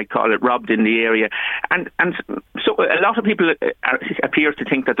many might call it, robbed in the area. And so a lot of people appear to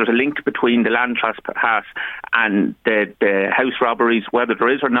think that there's a link between the land trespass and the house robberies. Whether there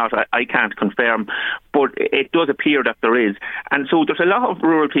is or not, I can't confirm, but it does appear that there is. And so there's a lot of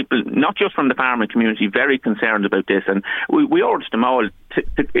rural people, not just from the farming community, very concerned about this, and we urge them all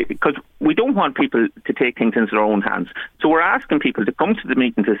because we don't want people to take things into their own hands. So we're asking people to come to the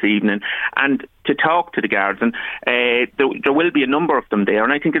meeting this evening and to talk to the guards, and there will be a number of them there,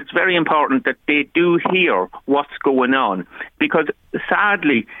 and I think it's very important that they do hear what's going on, because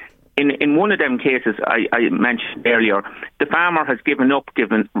sadly, in one of them cases I mentioned earlier, the farmer has given up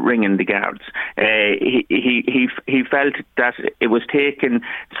ringing the guards. He felt that it was taking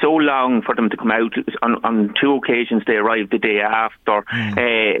so long for them to come out. On 2 occasions they arrived the day after.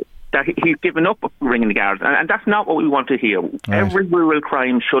 That he's given up ringing the guards, and that's not what we want to hear. Right. Every rural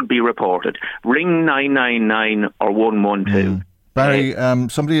crime should be reported. Ring 999 or 112. Barry,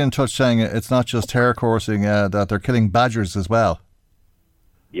 somebody in touch saying it's not just hare coursing, that they're killing badgers as well.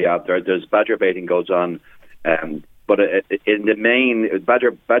 Yeah, there's badger baiting goes on, but in the main,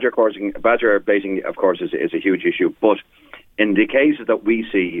 badger baiting, of course, is a huge issue. But in the cases that we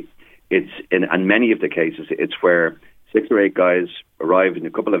see, and many of the cases, it's where 6 or 8 guys arrive in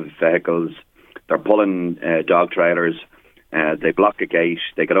a couple of vehicles. They're pulling dog trailers. They block a gate.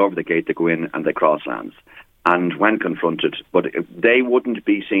 They get over the gate. They go in and they cross lands. And when confronted, but they wouldn't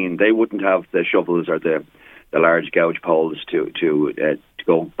be seen. They wouldn't have the shovels or the large gouge poles to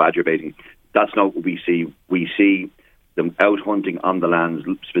go badger baiting. That's not what we see. We see them out hunting on the lands,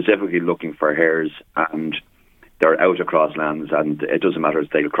 specifically looking for hares, and they're out across lands, and it doesn't matter if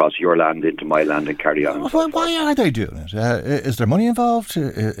they'll cross your land into my land and carry on. Why are they doing it? Is there money involved?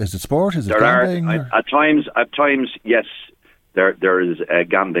 Is it sport? Is it gambling? At times, yes, there is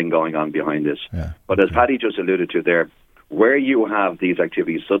gambling going on behind this. Yeah. But as Paddy just alluded to there, where you have these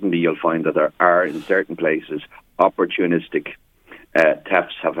activities, suddenly you'll find that there are, in certain places, opportunistic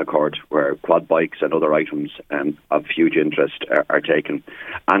thefts have occurred, where quad bikes and other items of huge interest are taken.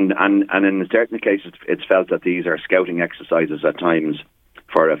 And in certain cases, it's felt that these are scouting exercises at times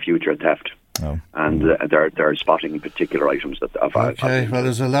for a future theft. Oh. And they're spotting particular items that have. Okay, well,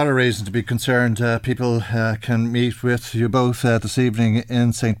 there's a lot of reason to be concerned. People can meet with you both this evening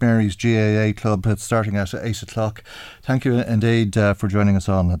in St Mary's GAA Club. It's starting at 8 o'clock. Thank you indeed for joining us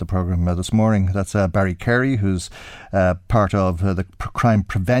on the programme this morning. That's Barry Carey, who's part of the Crime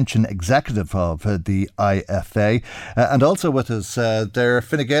Prevention Executive of the IFA, and also with us their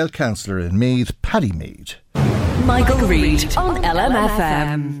Fine Gael councillor in Meath, Paddy Mead. Michael Reid on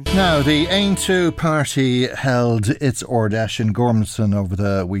LMFM. Now, the Ain 2 party held its Ordesh in Gormanston over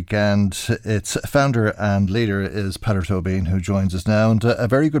the weekend. Its founder and leader is Peadar Tóibín, who joins us now. And a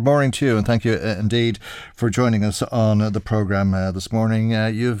very good morning to you, and thank you indeed for joining us on the programme this morning.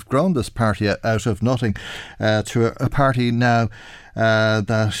 You've grown this party out of nothing to a party now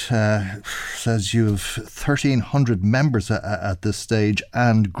that says you've 1,300 members at this stage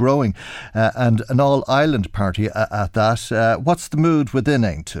and growing, and an all-island party at that. What's the mood within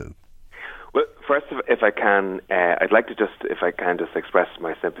Ain 2? Well, first, if I can, I'd like to just express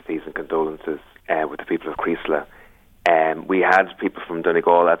my sympathies and condolences with the people of Creasla. We had people from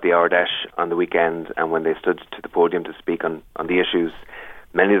Donegal at the Ordesh on the weekend, and when they stood to the podium to speak on the issues,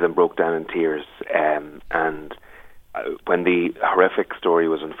 many of them broke down in tears. And when the horrific story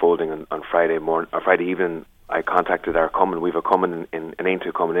was unfolding on Friday evening, I contacted our common. We've a common in Ain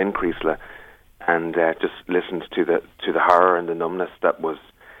 2 common in Creasla, and just listened to the horror and the numbness that was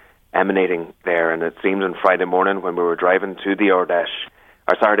emanating there. And it seemed on Friday morning when we were driving to the Ordesh,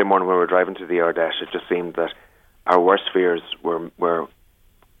 or Saturday morning when we were driving to the Ordesh, it just seemed that our worst fears were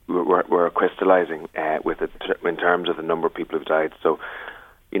crystallising with it in terms of the number of people who've died. So,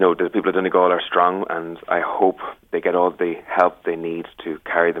 you know, the people of Donegal are strong, and I hope they get all the help they need to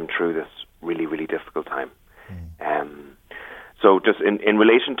carry them through this really, really difficult time. So just in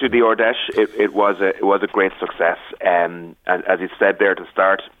relation to the Ordesh, it was a great success. As you said there to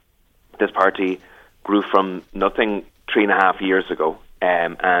start, this party grew from nothing 3.5 years ago,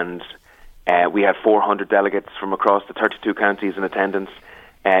 and we had 400 delegates from across the 32 counties in attendance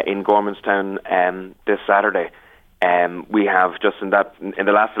in Gormanstown this Saturday. We have just in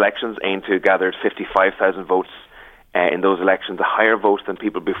the last elections, Ain 2 gathered 55,000 votes in those elections, a higher vote than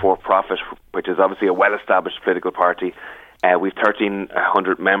People Before Profit, which is obviously a well-established political party. We've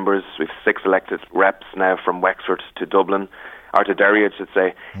 1,300 members. We've 6 elected reps now from Wexford to Dublin, or to Derry, I should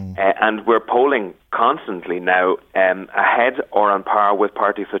say. And we're polling constantly now ahead or on par with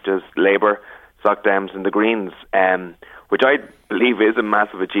parties such as Labour, Soc Dems and the Greens, which I believe is a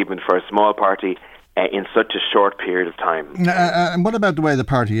massive achievement for a small party in such a short period of time. And what about the way the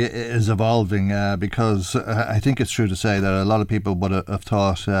party is evolving? Because I think it's true to say that a lot of people would have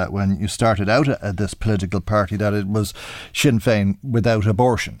thought when you started out at this political party that it was Sinn Féin without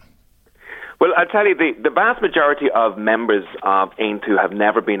abortion. Well, I'll tell you, the vast majority of members of Aontú have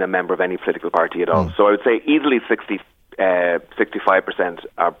never been a member of any political party at all. So I would say easily 65%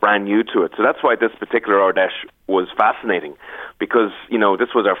 are brand new to it. So that's why this particular Ardesh was fascinating, because, you know,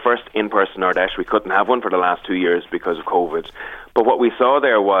 this was our first in-person Ardesh. We couldn't have one for the last 2 years because of COVID. But what we saw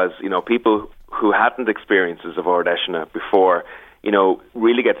there was, you know, people who hadn't experiences of Ardeshna before, you know,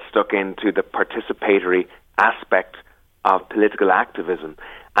 really get stuck into the participatory aspect of political activism.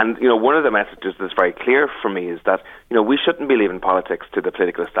 And, you know, one of the messages that's very clear for me is that, you know, we shouldn't be leaving politics to the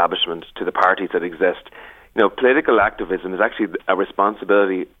political establishment, to the parties that exist. You know, political activism is actually a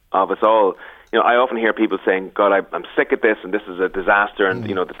responsibility of us all. You know, I often hear people saying, God, I'm sick of this and this is a disaster and,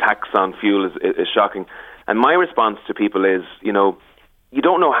 you know, the tax on fuel is shocking. And my response to people is, you know, you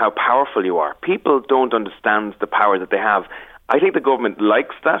don't know how powerful you are. People don't understand the power that they have. I think the government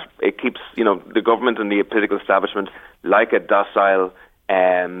likes that. It keeps, you know, the government and the political establishment like a docile,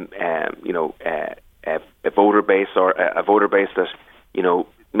 you know, a voter base or a voter base that, you know,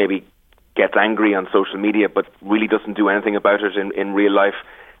 maybe gets angry on social media but really doesn't do anything about it in real life.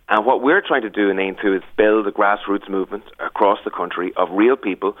 And what we're trying to do in Aontú is build a grassroots movement across the country of real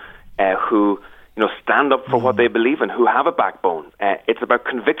people who, you know, stand up for what they believe in, who have a backbone. It's about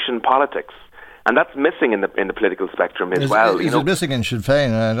conviction politics. And that's missing in the political spectrum as well. Is it missing in Sinn Féin?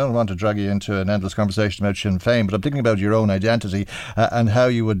 And I don't want to drag you into an endless conversation about Sinn Féin, but I'm thinking about your own identity and how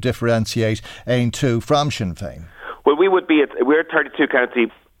you would differentiate Aontú from Sinn Féin. Well, we're a 32 county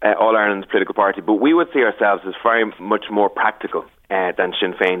All Ireland political party, but we would see ourselves as very much more practical than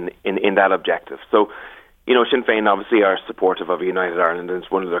Sinn Féin in that objective. So, you know, Sinn Féin obviously are supportive of a united Ireland, and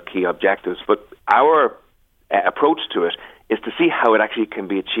it's one of their key objectives. But our approach to it is to see how it actually can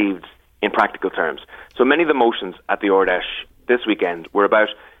be achieved in practical terms. So many of the motions at the Ardesh this weekend were about,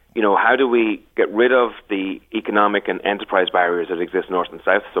 you know, how do we get rid of the economic and enterprise barriers that exist north and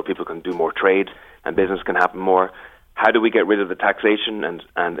south so people can do more trade and business can happen more? How do we get rid of the taxation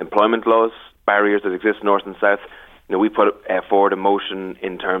and employment laws barriers that exist north and south? You know, we put forward a motion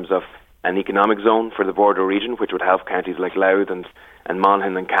in terms of an economic zone for the border region, which would help counties like Louth and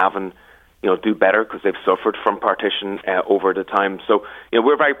Monaghan and Cavan, you know, do better because they've suffered from partition over the time. So, you know,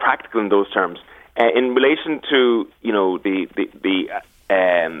 we're very practical in those terms. In relation to, you know, the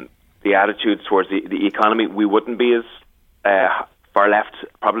attitudes towards the economy, we wouldn't be as far left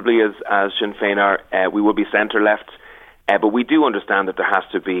probably as Sinn Féin are. We will be centre left, but we do understand that there has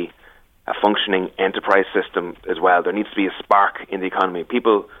to be a functioning enterprise system as well. There needs to be a spark in the economy.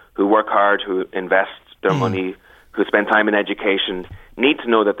 People who work hard, who invest their money, who spend time in education, need to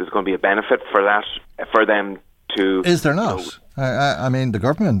know that there's going to be a benefit for that, for them to... Is there not? You know, I mean, the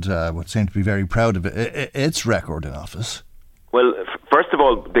government would seem to be very proud of its record in office. Well, first of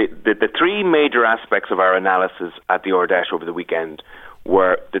all, the three major aspects of our analysis at the Ardesh over the weekend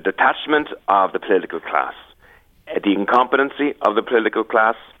were the detachment of the political class, the incompetency of the political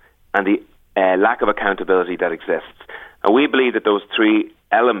class, and the lack of accountability that exists. And we believe that those three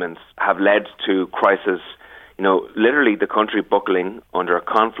elements have led to crisis, you know, literally the country buckling under a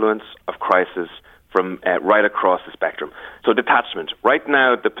confluence of crisis from right across the spectrum. So detachment. Right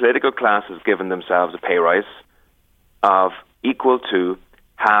now, the political class has given themselves a pay rise of equal to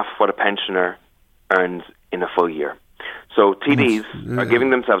half what a pensioner earns in a full year. So TDs are giving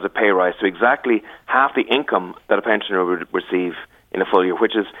themselves a pay rise to exactly half the income that a pensioner would receive in a full year,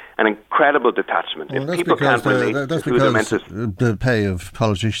 which is an incredible detachment. Well, if people can't relate that's to because the pay of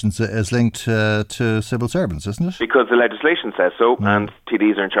politicians is linked to civil servants, isn't it? Because the legislation says so, and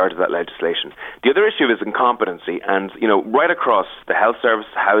TDs are in charge of that legislation. The other issue is incompetency, and you know, right across the health service,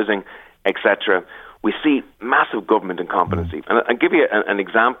 housing, etc., we see massive government incompetency. And I'll give you an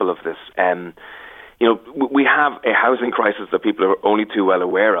example of this. You know, we have a housing crisis that people are only too well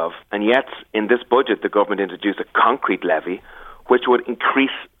aware of, and yet in this budget, the government introduced a concrete levy which would increase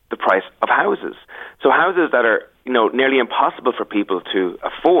the price of houses. So houses that are, you know, nearly impossible for people to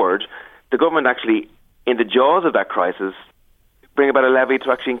afford, the government actually, in the jaws of that crisis, bring about a levy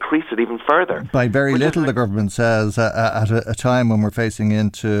to actually increase it even further. By very little, the government says, at a time when we're facing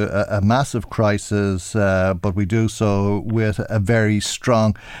into a massive crisis, but we do so with a very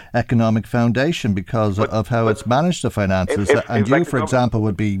strong economic foundation because of how it's managed the finances. And you, for example,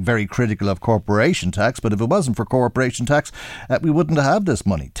 would be very critical of corporation tax, but if it wasn't for corporation tax, we wouldn't have this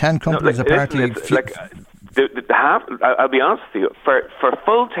money. 10 companies apparently... I'll be honest with you, for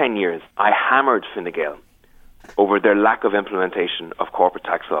full 10 years, I hammered Fine Gael over their lack of implementation of corporate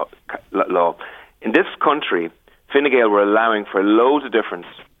tax law. In this country, Fine Gael were allowing for loads of different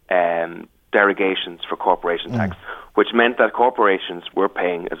derogations for corporation tax, which meant that corporations were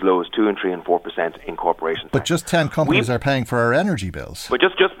paying as low as 2 and 3 and 4% in corporation tax. But just 10 companies are paying for our energy bills. But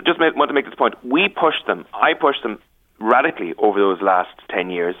just want to make this point. I pushed them radically over those last 10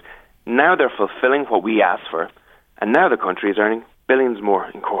 years. Now they're fulfilling what we asked for, and now the country is earning billions more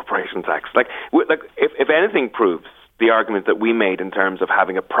in corporation tax. If anything proves the argument that we made in terms of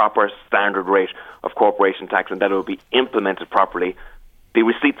having a proper standard rate of corporation tax and that it will be implemented properly, the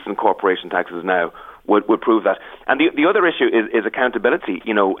receipts in corporation taxes now would prove that. And the other issue is accountability.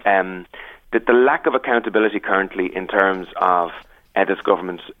 The lack of accountability currently in terms of this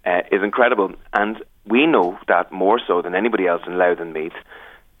government is incredible, and we know that more so than anybody else in Louth and Meath.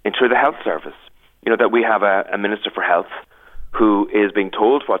 Into the health service, that we have a Minister for Health who is being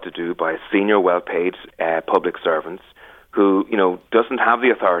told what to do by senior, well-paid public servants who, doesn't have the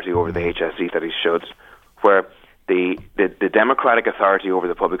authority over the HSE that he should, where the democratic authority over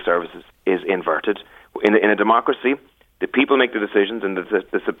the public services is inverted. In a democracy, the people make the decisions and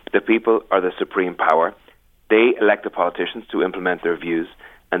the people are the supreme power. They elect the politicians to implement their views,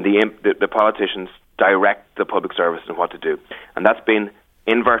 and the politicians direct the public service and what to do. And that's been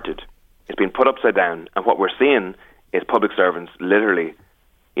inverted. It's been put upside down, and what we're seeing is public servants literally,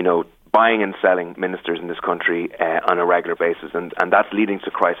 buying and selling ministers in this country on a regular basis, and that's leading to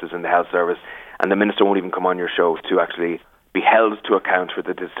crisis in the health service, and the minister won't even come on your show to actually be held to account for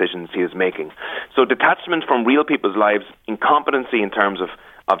the decisions he is making. So detachment from real people's lives, incompetency in terms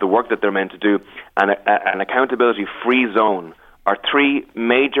of the work that they're meant to do, and an accountability-free zone are three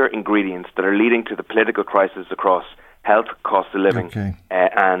major ingredients that are leading to the political crisis across health, cost of living,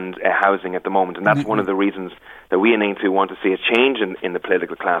 and housing at the moment. And that's one of the reasons that we in A2 want to see a change in the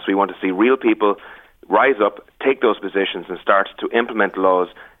political class. We want to see real people rise up, take those positions and start to implement laws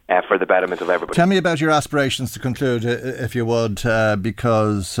for the betterment of everybody. Tell me about your aspirations to conclude, if you would,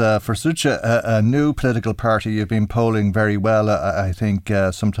 because for such a new political party, you've been polling very well, I think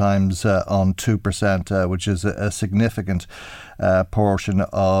sometimes on 2%, which is a significant portion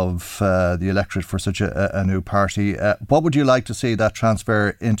of the electorate for such a new party. What would you like to see that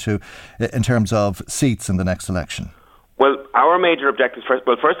transfer into in terms of seats in the next election? Well, our major objectives,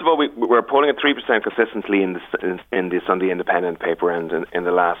 first of all, we're polling at 3% consistently in the Sunday Independent paper and in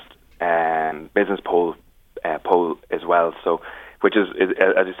the last business poll as well. So, which is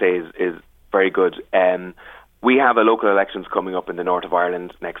as you say, is very good. We have a local elections coming up in the north of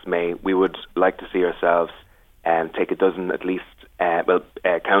Ireland next May. We would like to see ourselves take a dozen at least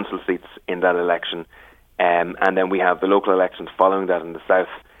council seats in that election, and then we have the local elections following that in the south.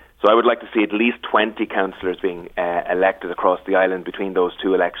 So I would like to see at least 20 councillors being elected across the island between those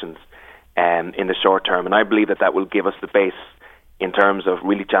two elections in the short term. And I believe that will give us the base in terms of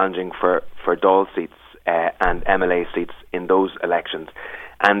really challenging for Dáil seats and MLA seats in those elections.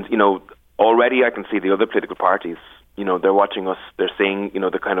 And, already I can see the other political parties, they're watching us, they're seeing,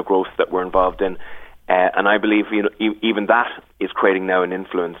 the kind of growth that we're involved in. And I believe, even that is creating now an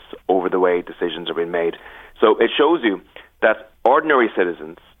influence over the way decisions are being made. So it shows you that ordinary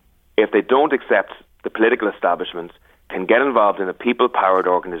citizens, if they don't accept the political establishment, can get involved in a people-powered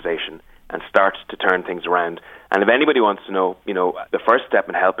organisation and start to turn things around. And if anybody wants to know, the first step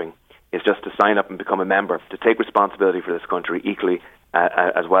in helping is just to sign up and become a member, to take responsibility for this country equally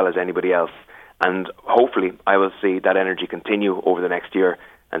as well as anybody else. And hopefully I will see that energy continue over the next year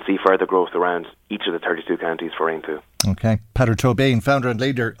and see further growth around each of the 32 counties for Aontú. OK. Peadar Tóibín, founder and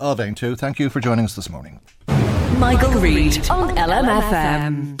leader of Aontú, thank you for joining us this morning. Michael Reid on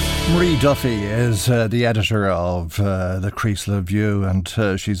LMFM. Marie Duffy is the editor of the Creasla View, and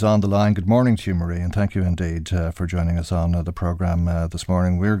she's on the line. Good morning to you, Marie, and thank you indeed for joining us on the programme this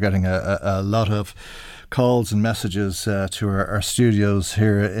morning. We're getting a lot of calls and messages to our studios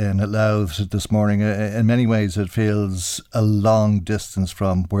here in Louth this morning. In many ways, it feels a long distance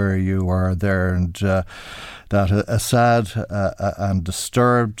from where you are there, and that as sad and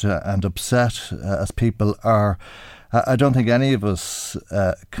disturbed and upset as people are, I don't think any of us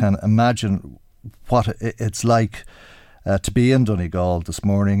can imagine what it's like to be in Donegal this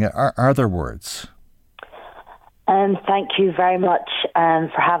morning. Are there words? Thank you very much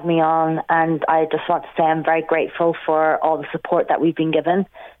for having me on, and I just want to say I'm very grateful for all the support that we've been given.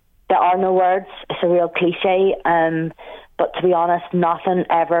 There are no words, it's a real cliche, but to be honest, nothing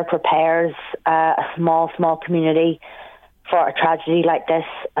ever prepares a small community for a tragedy like this.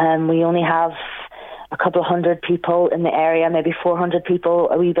 We only have a couple of hundred people in the area, maybe 400 people,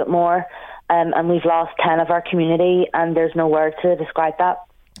 a wee bit more, and we've lost 10 of our community, and there's no word to describe that.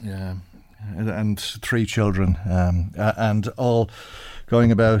 Yeah. And 3 children, and all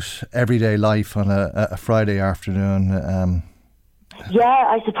going about everyday life on a Friday afternoon. Yeah,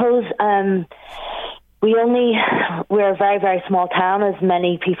 I suppose we're a very, very small town, as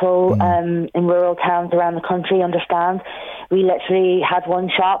many people in rural towns around the country understand. We literally had one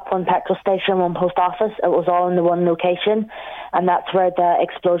shop, one petrol station, one post office. It was all in the one location, and that's where the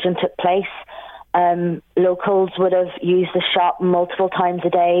explosion took place. Locals would have used the shop multiple times a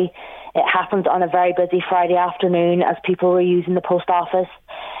day. It happened on a very busy Friday afternoon as people were using the post office,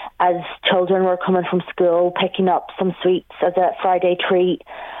 as children were coming from school, picking up some sweets as a Friday treat,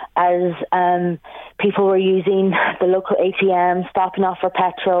 as people were using the local ATM, stopping off for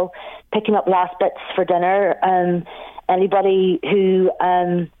petrol, picking up last bits for dinner. Anybody who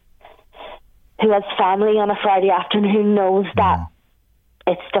has family on a Friday afternoon knows that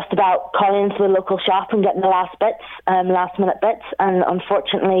it's just about calling into the local shop and getting the last minute bits. And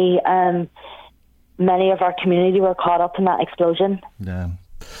unfortunately, many of our community were caught up in that explosion. Yeah.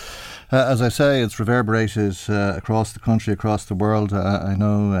 As I say, it's reverberated across the country, across the world. I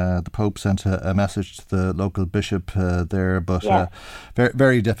know the Pope sent a message to the local bishop there, but very,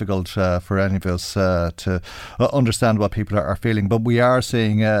 very difficult for any of us to understand what people are feeling. But we are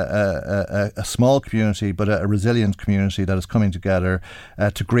seeing a small community, but a resilient community that is coming together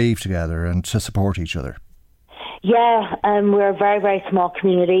to grieve together and to support each other. Yeah, we're a very, very small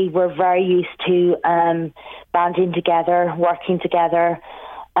community. We're very used to banding together, working together.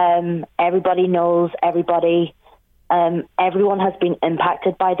 Everybody knows everybody. Everyone has been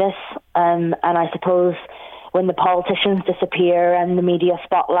impacted by this, and I suppose when the politicians disappear and the media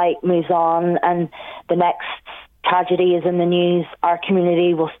spotlight moves on and the next tragedy is in the news, our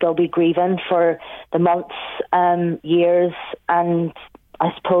community will still be grieving for the months, years, and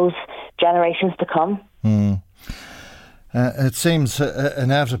I suppose generations to come. It seems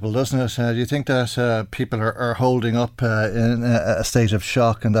inevitable, doesn't it? Do you think that people are holding up in a state of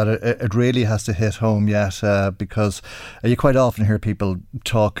shock, and that it really has to hit home yet? Because you quite often hear people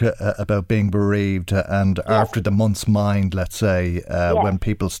talk about being bereaved, and after the month's mind, let's say, when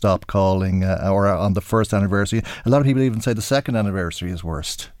people stop calling, or on the first anniversary. A lot of people even say the second anniversary is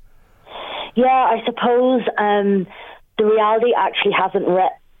worst. Yeah, I suppose the reality actually hasn't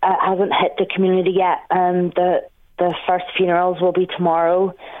hit the community yet. The first funerals will be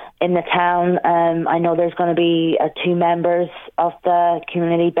tomorrow in the town. I know there's going to be 2 members of the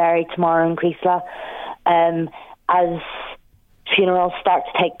community buried tomorrow in Creeslough. As funerals start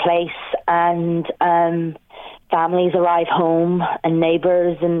to take place and families arrive home and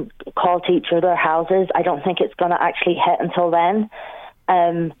neighbours and call to each other houses, I don't think it's going to actually hit until then.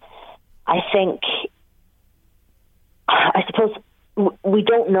 I suppose we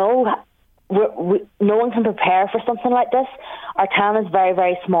don't know. No one can prepare for something like this. Our town is very,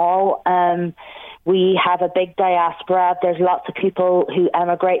 very small. We have a big diaspora. There's lots of people who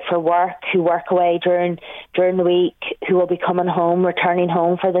emigrate for work, who work away during the week, who will be coming home, returning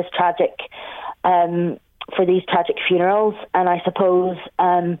home for this for these tragic funerals. And I suppose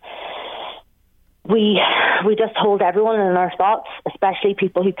we just hold everyone in our thoughts, especially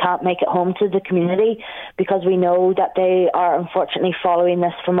people who can't make it home to the community, because we know that they are unfortunately following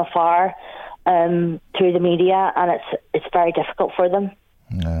this from afar through the media, and it's very difficult for them.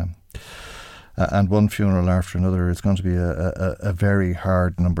 Yeah. And one funeral after another is going to be a very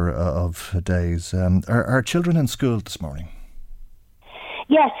hard number of days. Are children in school this morning?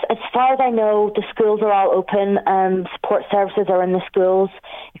 Yes, as far as I know, the schools are all open. Support services are in the schools.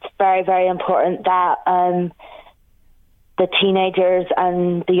 It's very, very important that the teenagers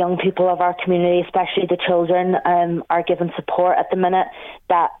and the young people of our community, especially the children, are given support at the minute,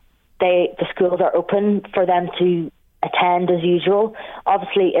 that the schools are open for them to attend as usual.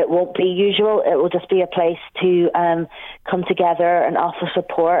 Obviously, it won't be usual. It will just be a place to come together and offer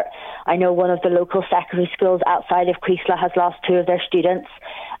support. I know one of the local secondary schools outside of Creeslough has lost 2 of their students,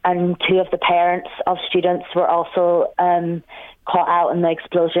 and 2 of the parents of students were also caught out in the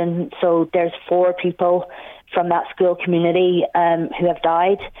explosion. So there's 4 people from that school community who have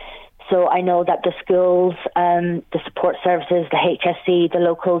died. So I know that the schools, the support services, the HSC, the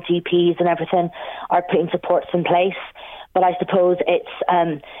local GPs and everything are putting supports in place. But I suppose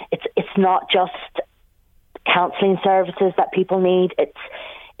it's not just counselling services that people need. It's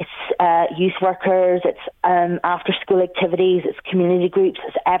youth workers, it's after school activities, it's community groups,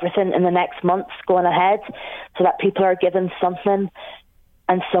 it's everything in the next months going ahead, so that people are given something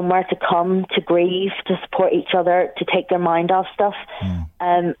and somewhere to come to grieve, to support each other, to take their mind off stuff.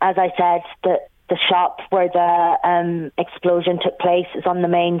 As I said, the shop where the explosion took place is on the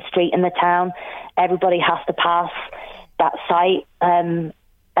main street in the town. Everybody has to pass that site.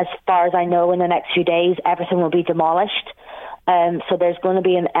 As far as I know, in the next few days, everything will be demolished. So there's going to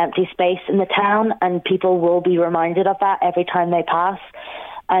be an empty space in the town, and people will be reminded of that every time they pass.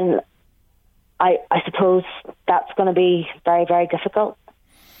 And I suppose that's going to be very, very difficult.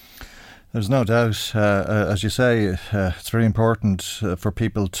 There's no doubt, as you say, it's very important for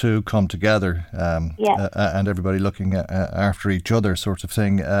people to come together and everybody looking after each other, sort of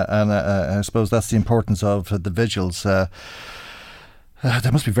thing. And I suppose that's the importance of the vigils. There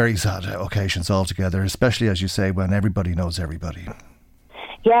must be very sad occasions altogether, especially, as you say, when everybody knows everybody.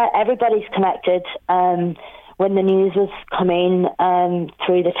 Yeah, everybody's connected. When the news was coming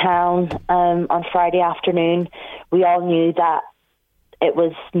through the town on Friday afternoon, we all knew that it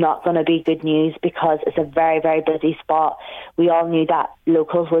was not going to be good news because it's a very, very busy spot. We all knew that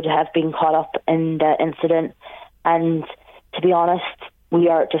locals would have been caught up in the incident. And to be honest, we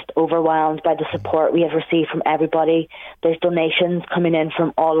are just overwhelmed by the support we have received from everybody. There's donations coming in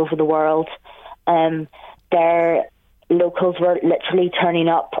from all over the world. Their locals were literally turning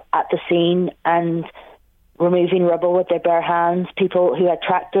up at the scene and removing rubble with their bare hands. People who had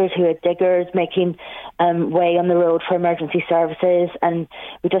tractors, who had diggers, making way on the road for emergency services. And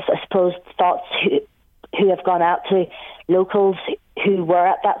we just, I suppose, thoughts who have gone out to locals who were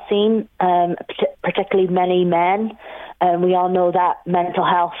at that scene, particularly many men. We all know that mental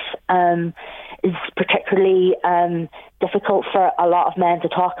health is particularly difficult for a lot of men to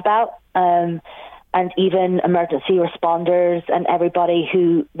talk about. And even emergency responders and everybody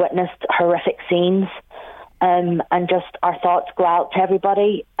who witnessed horrific scenes. And just our thoughts go out to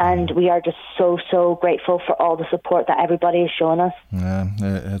everybody, and we are just so grateful for all the support that everybody has shown us. Yeah,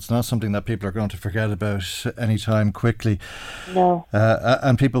 it's not something that people are going to forget about anytime quickly. No.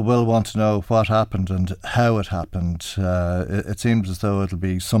 And people will want to know what happened and how it happened. It seems as though it'll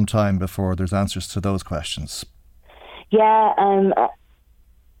be some time before there's answers to those questions. Yeah,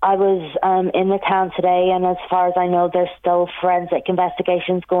 I was in the town today, and as far as I know, there's still forensic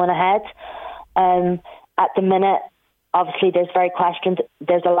investigations going ahead. At the minute, obviously, there's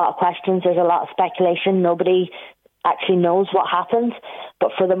a lot of questions, there's a lot of speculation. Nobody actually knows what happened.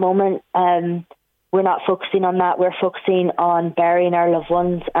 But for the moment, we're not focusing on that. We're focusing on burying our loved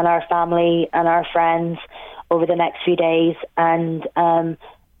ones and our family and our friends over the next few days. And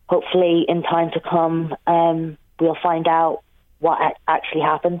hopefully, in time to come, we'll find out what actually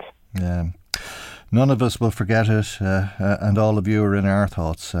happened. Yeah. None of us will forget it, and all of you are in our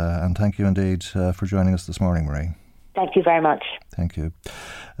thoughts. And thank you indeed for joining us this morning, Marie. Thank you very much. Thank you.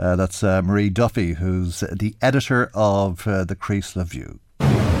 That's Marie Duffy, who's the editor of the Creasla View.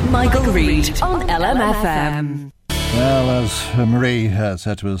 Michael Reid on LMFM. Well, as Marie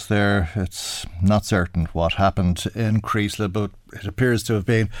said to us there, it's not certain what happened in Creasla, but it appears to have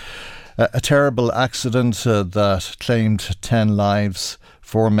been a terrible accident that claimed 10 lives.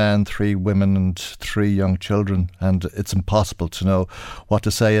 4 men, 3 women and 3 young children, and it's impossible to know what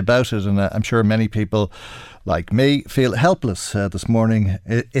to say about it. And I'm sure many people like me feel helpless this morning.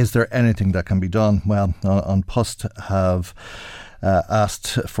 Is there anything that can be done? Well, An Post have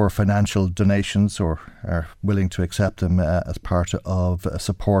asked for financial donations, or are willing to accept them as part of a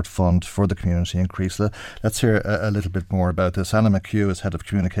support fund for the community in Creasla. Let's hear a little bit more about this. Anna McHugh is Head of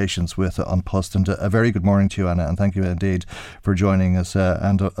Communications with An Post, and a very good morning to you, Anna, and thank you indeed for joining us.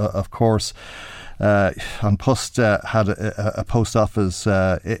 And of course, An Post had a post office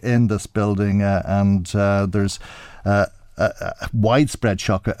in this building, and there's widespread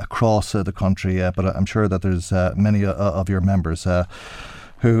shock across the country, but I'm sure that there's many of your members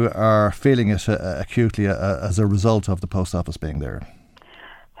who are feeling it acutely as a result of the post office being there.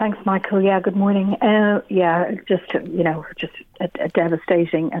 Thanks, Michael. Yeah, good morning. Just a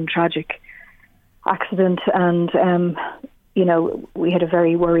devastating and tragic accident, and we had a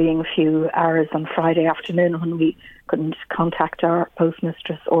very worrying few hours on Friday afternoon when we couldn't contact our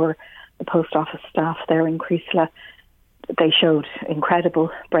postmistress or the post office staff there in Creasla. They showed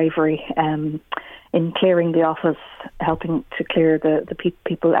incredible bravery in clearing the office, helping to clear the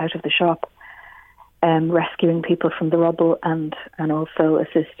people out of the shop, rescuing people from the rubble, and also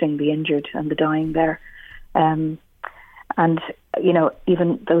assisting the injured and the dying there. And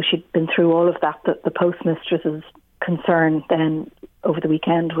even though she'd been through all of that, the postmistress's concern then over the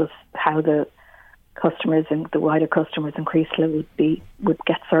weekend was how the customers and the wider customers in Creasla would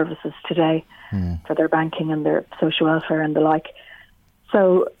get services today for their banking and their social welfare and the like.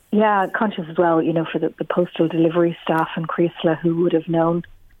 So, yeah, conscious as well, for the postal delivery staff in Creasla who would have known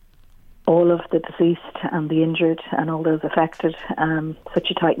all of the deceased and the injured and all those affected.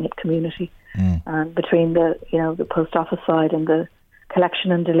 Such a tight-knit community. And between the post office side and the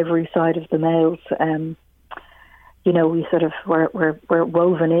collection and delivery side of the mails, we sort of we're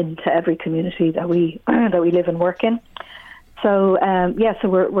woven into every community that we live and work in. So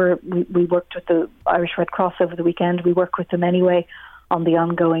we worked with the Irish Red Cross over the weekend. We work with them anyway on the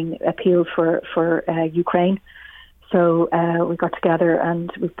ongoing appeal for Ukraine. So we got together and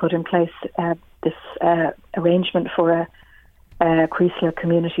we put in place this arrangement for a Creasla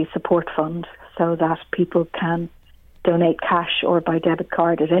Community Support Fund, so that people can donate cash or by debit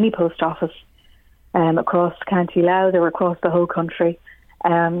card at any post office across County Louth or across the whole country,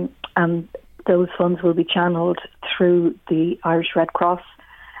 and those funds will be channelled through the Irish Red Cross,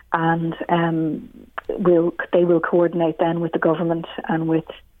 and they will coordinate then with the government and with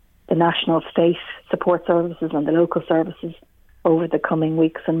the national state support services and the local services over the coming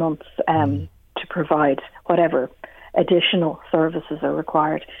weeks and months to provide whatever additional services are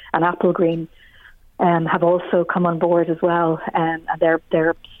required. And Applegreen have also come on board as well, and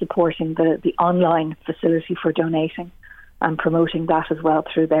they're supporting the online facility for donating and promoting that as well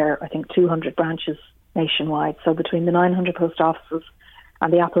through their, I think, 200 branches nationwide. So between the 900 post offices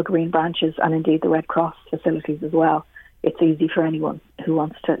and the Applegreen branches, and indeed the Red Cross facilities as well, it's easy for anyone who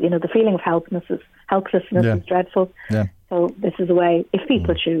wants to. The feeling of helplessness is dreadful. Yeah. So this is a way, if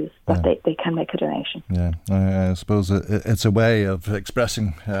people choose, that they can make a donation. Yeah, I suppose it's a way of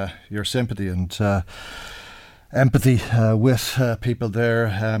expressing your sympathy and empathy with people there.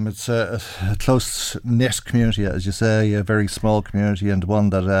 It's a close-knit community, as you say, a very small community, and one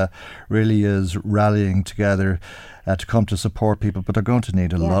that really is rallying together to come to support people, but they're going to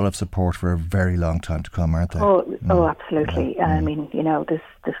need a lot of support for a very long time to come, aren't they? Oh, absolutely. Yeah. I mean,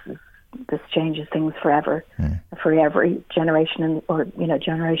 this changes things forever, for every generation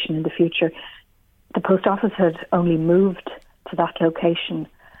generation in the future. The post office had only moved to that location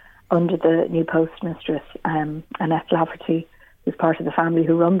under the new postmistress, Annette Lafferty, who's part of the family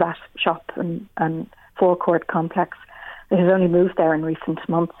who run that shop and forecourt complex. It has only moved there in recent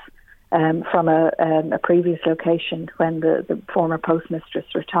months from a previous location when the former postmistress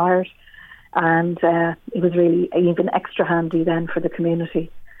retired. And it was really even extra handy then for the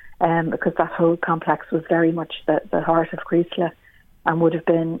community, because that whole complex was very much the heart of Creasla, and would have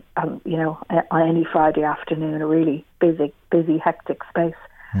been, on any Friday afternoon, a really busy, hectic space.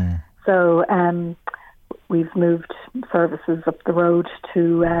 So we've moved services up the road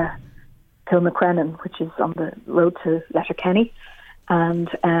to Kilmacrennan, which is on the road to Letterkenny, and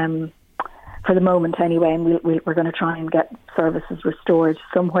for the moment anyway, and we're going to try and get services restored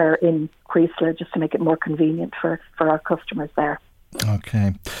somewhere in Creasla just to make it more convenient for our customers there.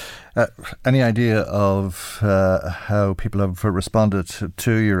 Okay. Any idea of how people have responded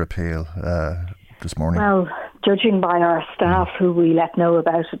to your appeal this morning? Well, judging by our staff who we let know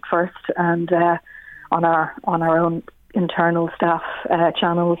about it first, and on our own internal staff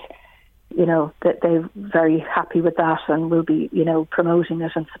channels, that they're very happy with that and will be, promoting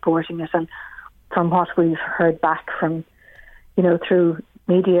it and supporting it. And from what we've heard back from, through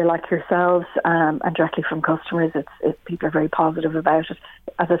media like yourselves and directly from customers, people are very positive about it.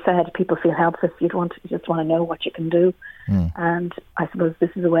 As I said, people feel helpless. You just want to know what you can do. And I suppose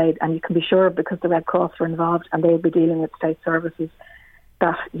this is a way, and you can be sure, because the Red Cross were involved and they'll be dealing with state services,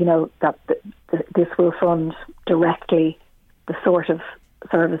 that this will fund directly the sort of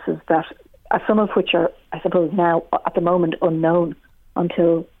services that some of which are, I suppose, now at the moment unknown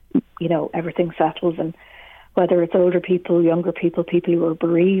until everything settles, and whether it's older people, younger people, people who are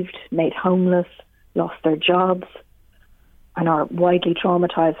bereaved, made homeless, lost their jobs, and are widely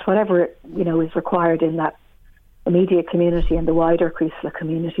traumatised, whatever is required in that immediate community and the wider Creasla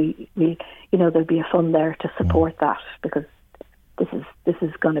community, there'll be a fund there to support that, because this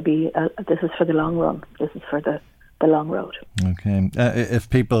is going to be this is for the long run. This is for the long road. Okay. If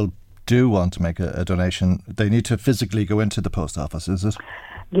people do want to make a donation, they need to physically go into the post office, is it?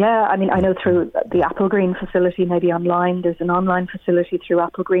 Yeah, I mean, I know through the Applegreen facility, maybe online, there's an online facility through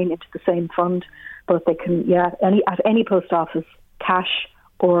Applegreen into the same fund, but they can, at any post office, cash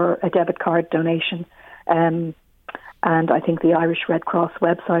or a debit card donation. And I think the Irish Red Cross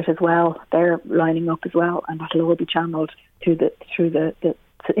website as well, they're lining up as well, and that'll all be channelled into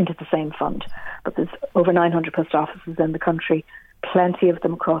the same fund. But there's over 900 post offices in the country, plenty of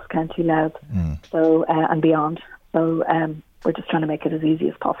them across County Louth, so and beyond. So we're just trying to make it as easy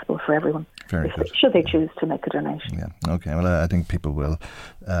as possible for everyone. Very good. Should they choose to make a donation. Yeah, okay. Well, I think people will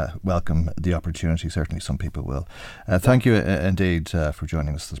welcome the opportunity. Certainly some people will. Thank you indeed for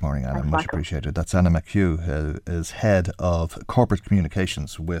joining us this morning, Anna. Thanks, much Michael. appreciated. That's Anna McHugh, who is Head of Corporate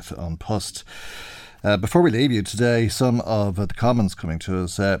Communications with An Post. Before we leave you today, some of the comments coming to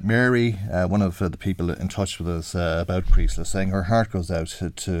us. Mary, one of the people in touch with us about Creasle, saying her heart goes out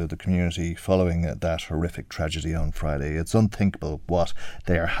to the community following that horrific tragedy on Friday. It's unthinkable what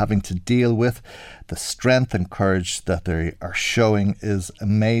they are having to deal with. The strength and courage that they are showing is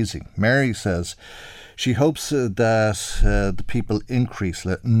amazing. Mary says she hopes that the people in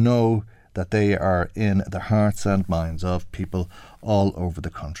Creasle know that they are in the hearts and minds of people all over the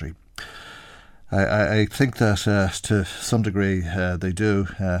country. I think that to some degree they do.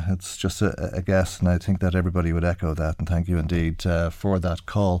 It's just a guess, and I think that everybody would echo that. And thank you indeed for that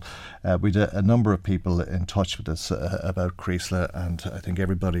call. We had a number of people in touch with us about Creasle, and I think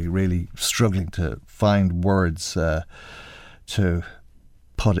everybody really struggling to find words to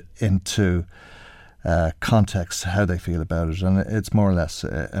put into context how they feel about it, and it's more or less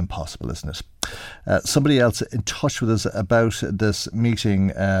impossible, isn't it? Somebody else in touch with us about this meeting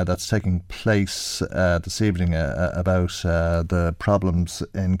that's taking place this evening about the problems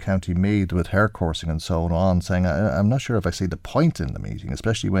in County Meath with hair coursing and so on, saying I'm not sure if I see the point in the meeting,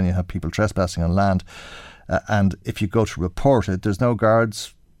 especially when you have people trespassing on land, and if you go to report it, there's no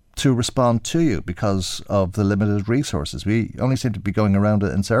guards to respond to you because of the limited resources. We only seem to be going around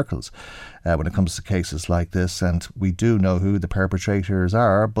it in circles when it comes to cases like this, and we do know who the perpetrators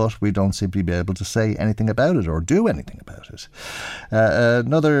are, but we don't seem to be able to say anything about it or do anything about it.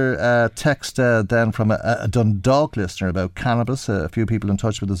 Another text then from a Dundalk listener about cannabis. A few people in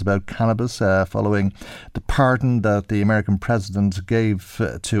touch with us about cannabis following the pardon that the American president gave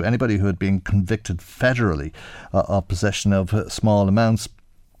to anybody who had been convicted federally of possession of small amounts.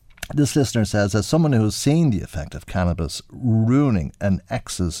 This listener says, as someone who has seen the effect of cannabis ruining an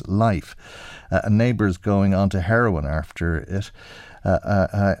ex's life and neighbours going on to heroin after it,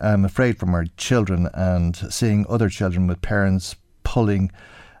 I'm afraid for my children and seeing other children with parents pulling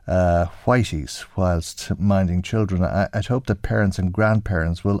whiteys whilst minding children. I'd hope that parents and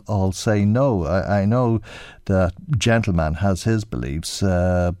grandparents will all say no. I know that gentleman has his beliefs,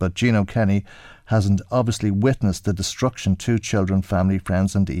 but Gino Kenny hasn't obviously witnessed the destruction to children, family,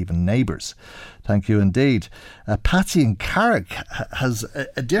 friends and even neighbours. Thank you indeed. Patsy in Carrick has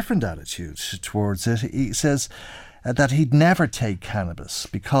a different attitude towards it. He says that he'd never take cannabis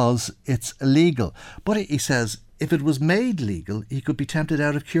because it's illegal. But he says if it was made legal, he could be tempted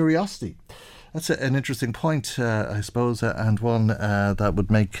out of curiosity. That's an interesting point, I suppose, and one that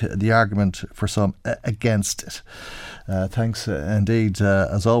would make the argument for some against it. Thanks indeed,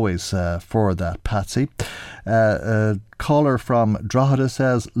 as always, for that, Patsy. Caller from Drogheda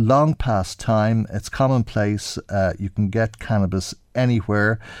says, long past time, it's commonplace, you can get cannabis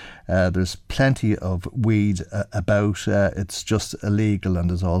anywhere. There's plenty of weed about. It's just illegal and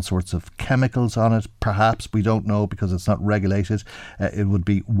there's all sorts of chemicals on it. Perhaps, we don't know because it's not regulated. It would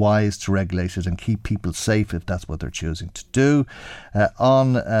be wise to regulate it and keep people safe if that's what they're choosing to do.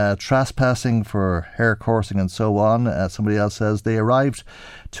 On trespassing for hair coursing and so on, somebody else says they arrived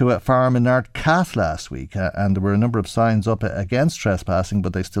to a farm in Ardcath last week and there were a number of signs up against trespassing,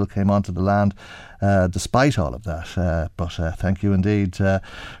 but they still came onto the land despite all of that. But thank you indeed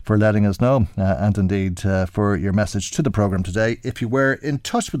for letting us know and indeed for your message to the programme today. If you were in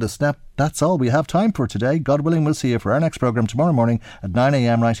touch with us, that's all we have time for today. God willing, we'll see you for our next programme tomorrow morning at 9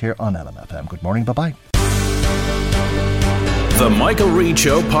 a.m. right here on LMFM. Good morning, bye-bye. The Michael Reid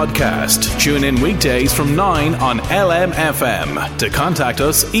Show podcast. Tune in weekdays from 9 on LMFM. To contact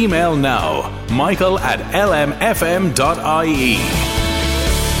us, email now, michael@lmfm.ie.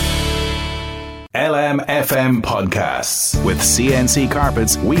 LMFM podcasts. With CNC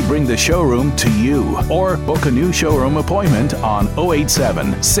Carpets, we bring the showroom to you. Or book a new showroom appointment on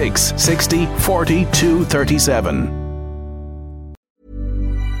 087 660 4237.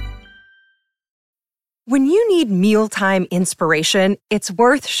 When you need mealtime inspiration, it's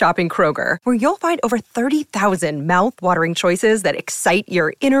worth shopping Kroger, where you'll find over 30,000 mouth-watering choices that excite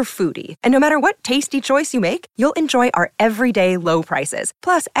your inner foodie. And no matter what tasty choice you make, you'll enjoy our everyday low prices,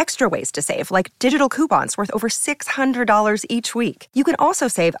 plus extra ways to save, like digital coupons worth over $600 each week. You can also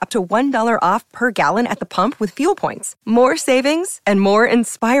save up to $1 off per gallon at the pump with fuel points. More savings and more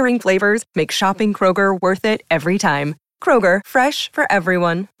inspiring flavors make shopping Kroger worth it every time. Kroger, fresh for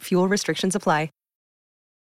everyone. Fuel restrictions apply.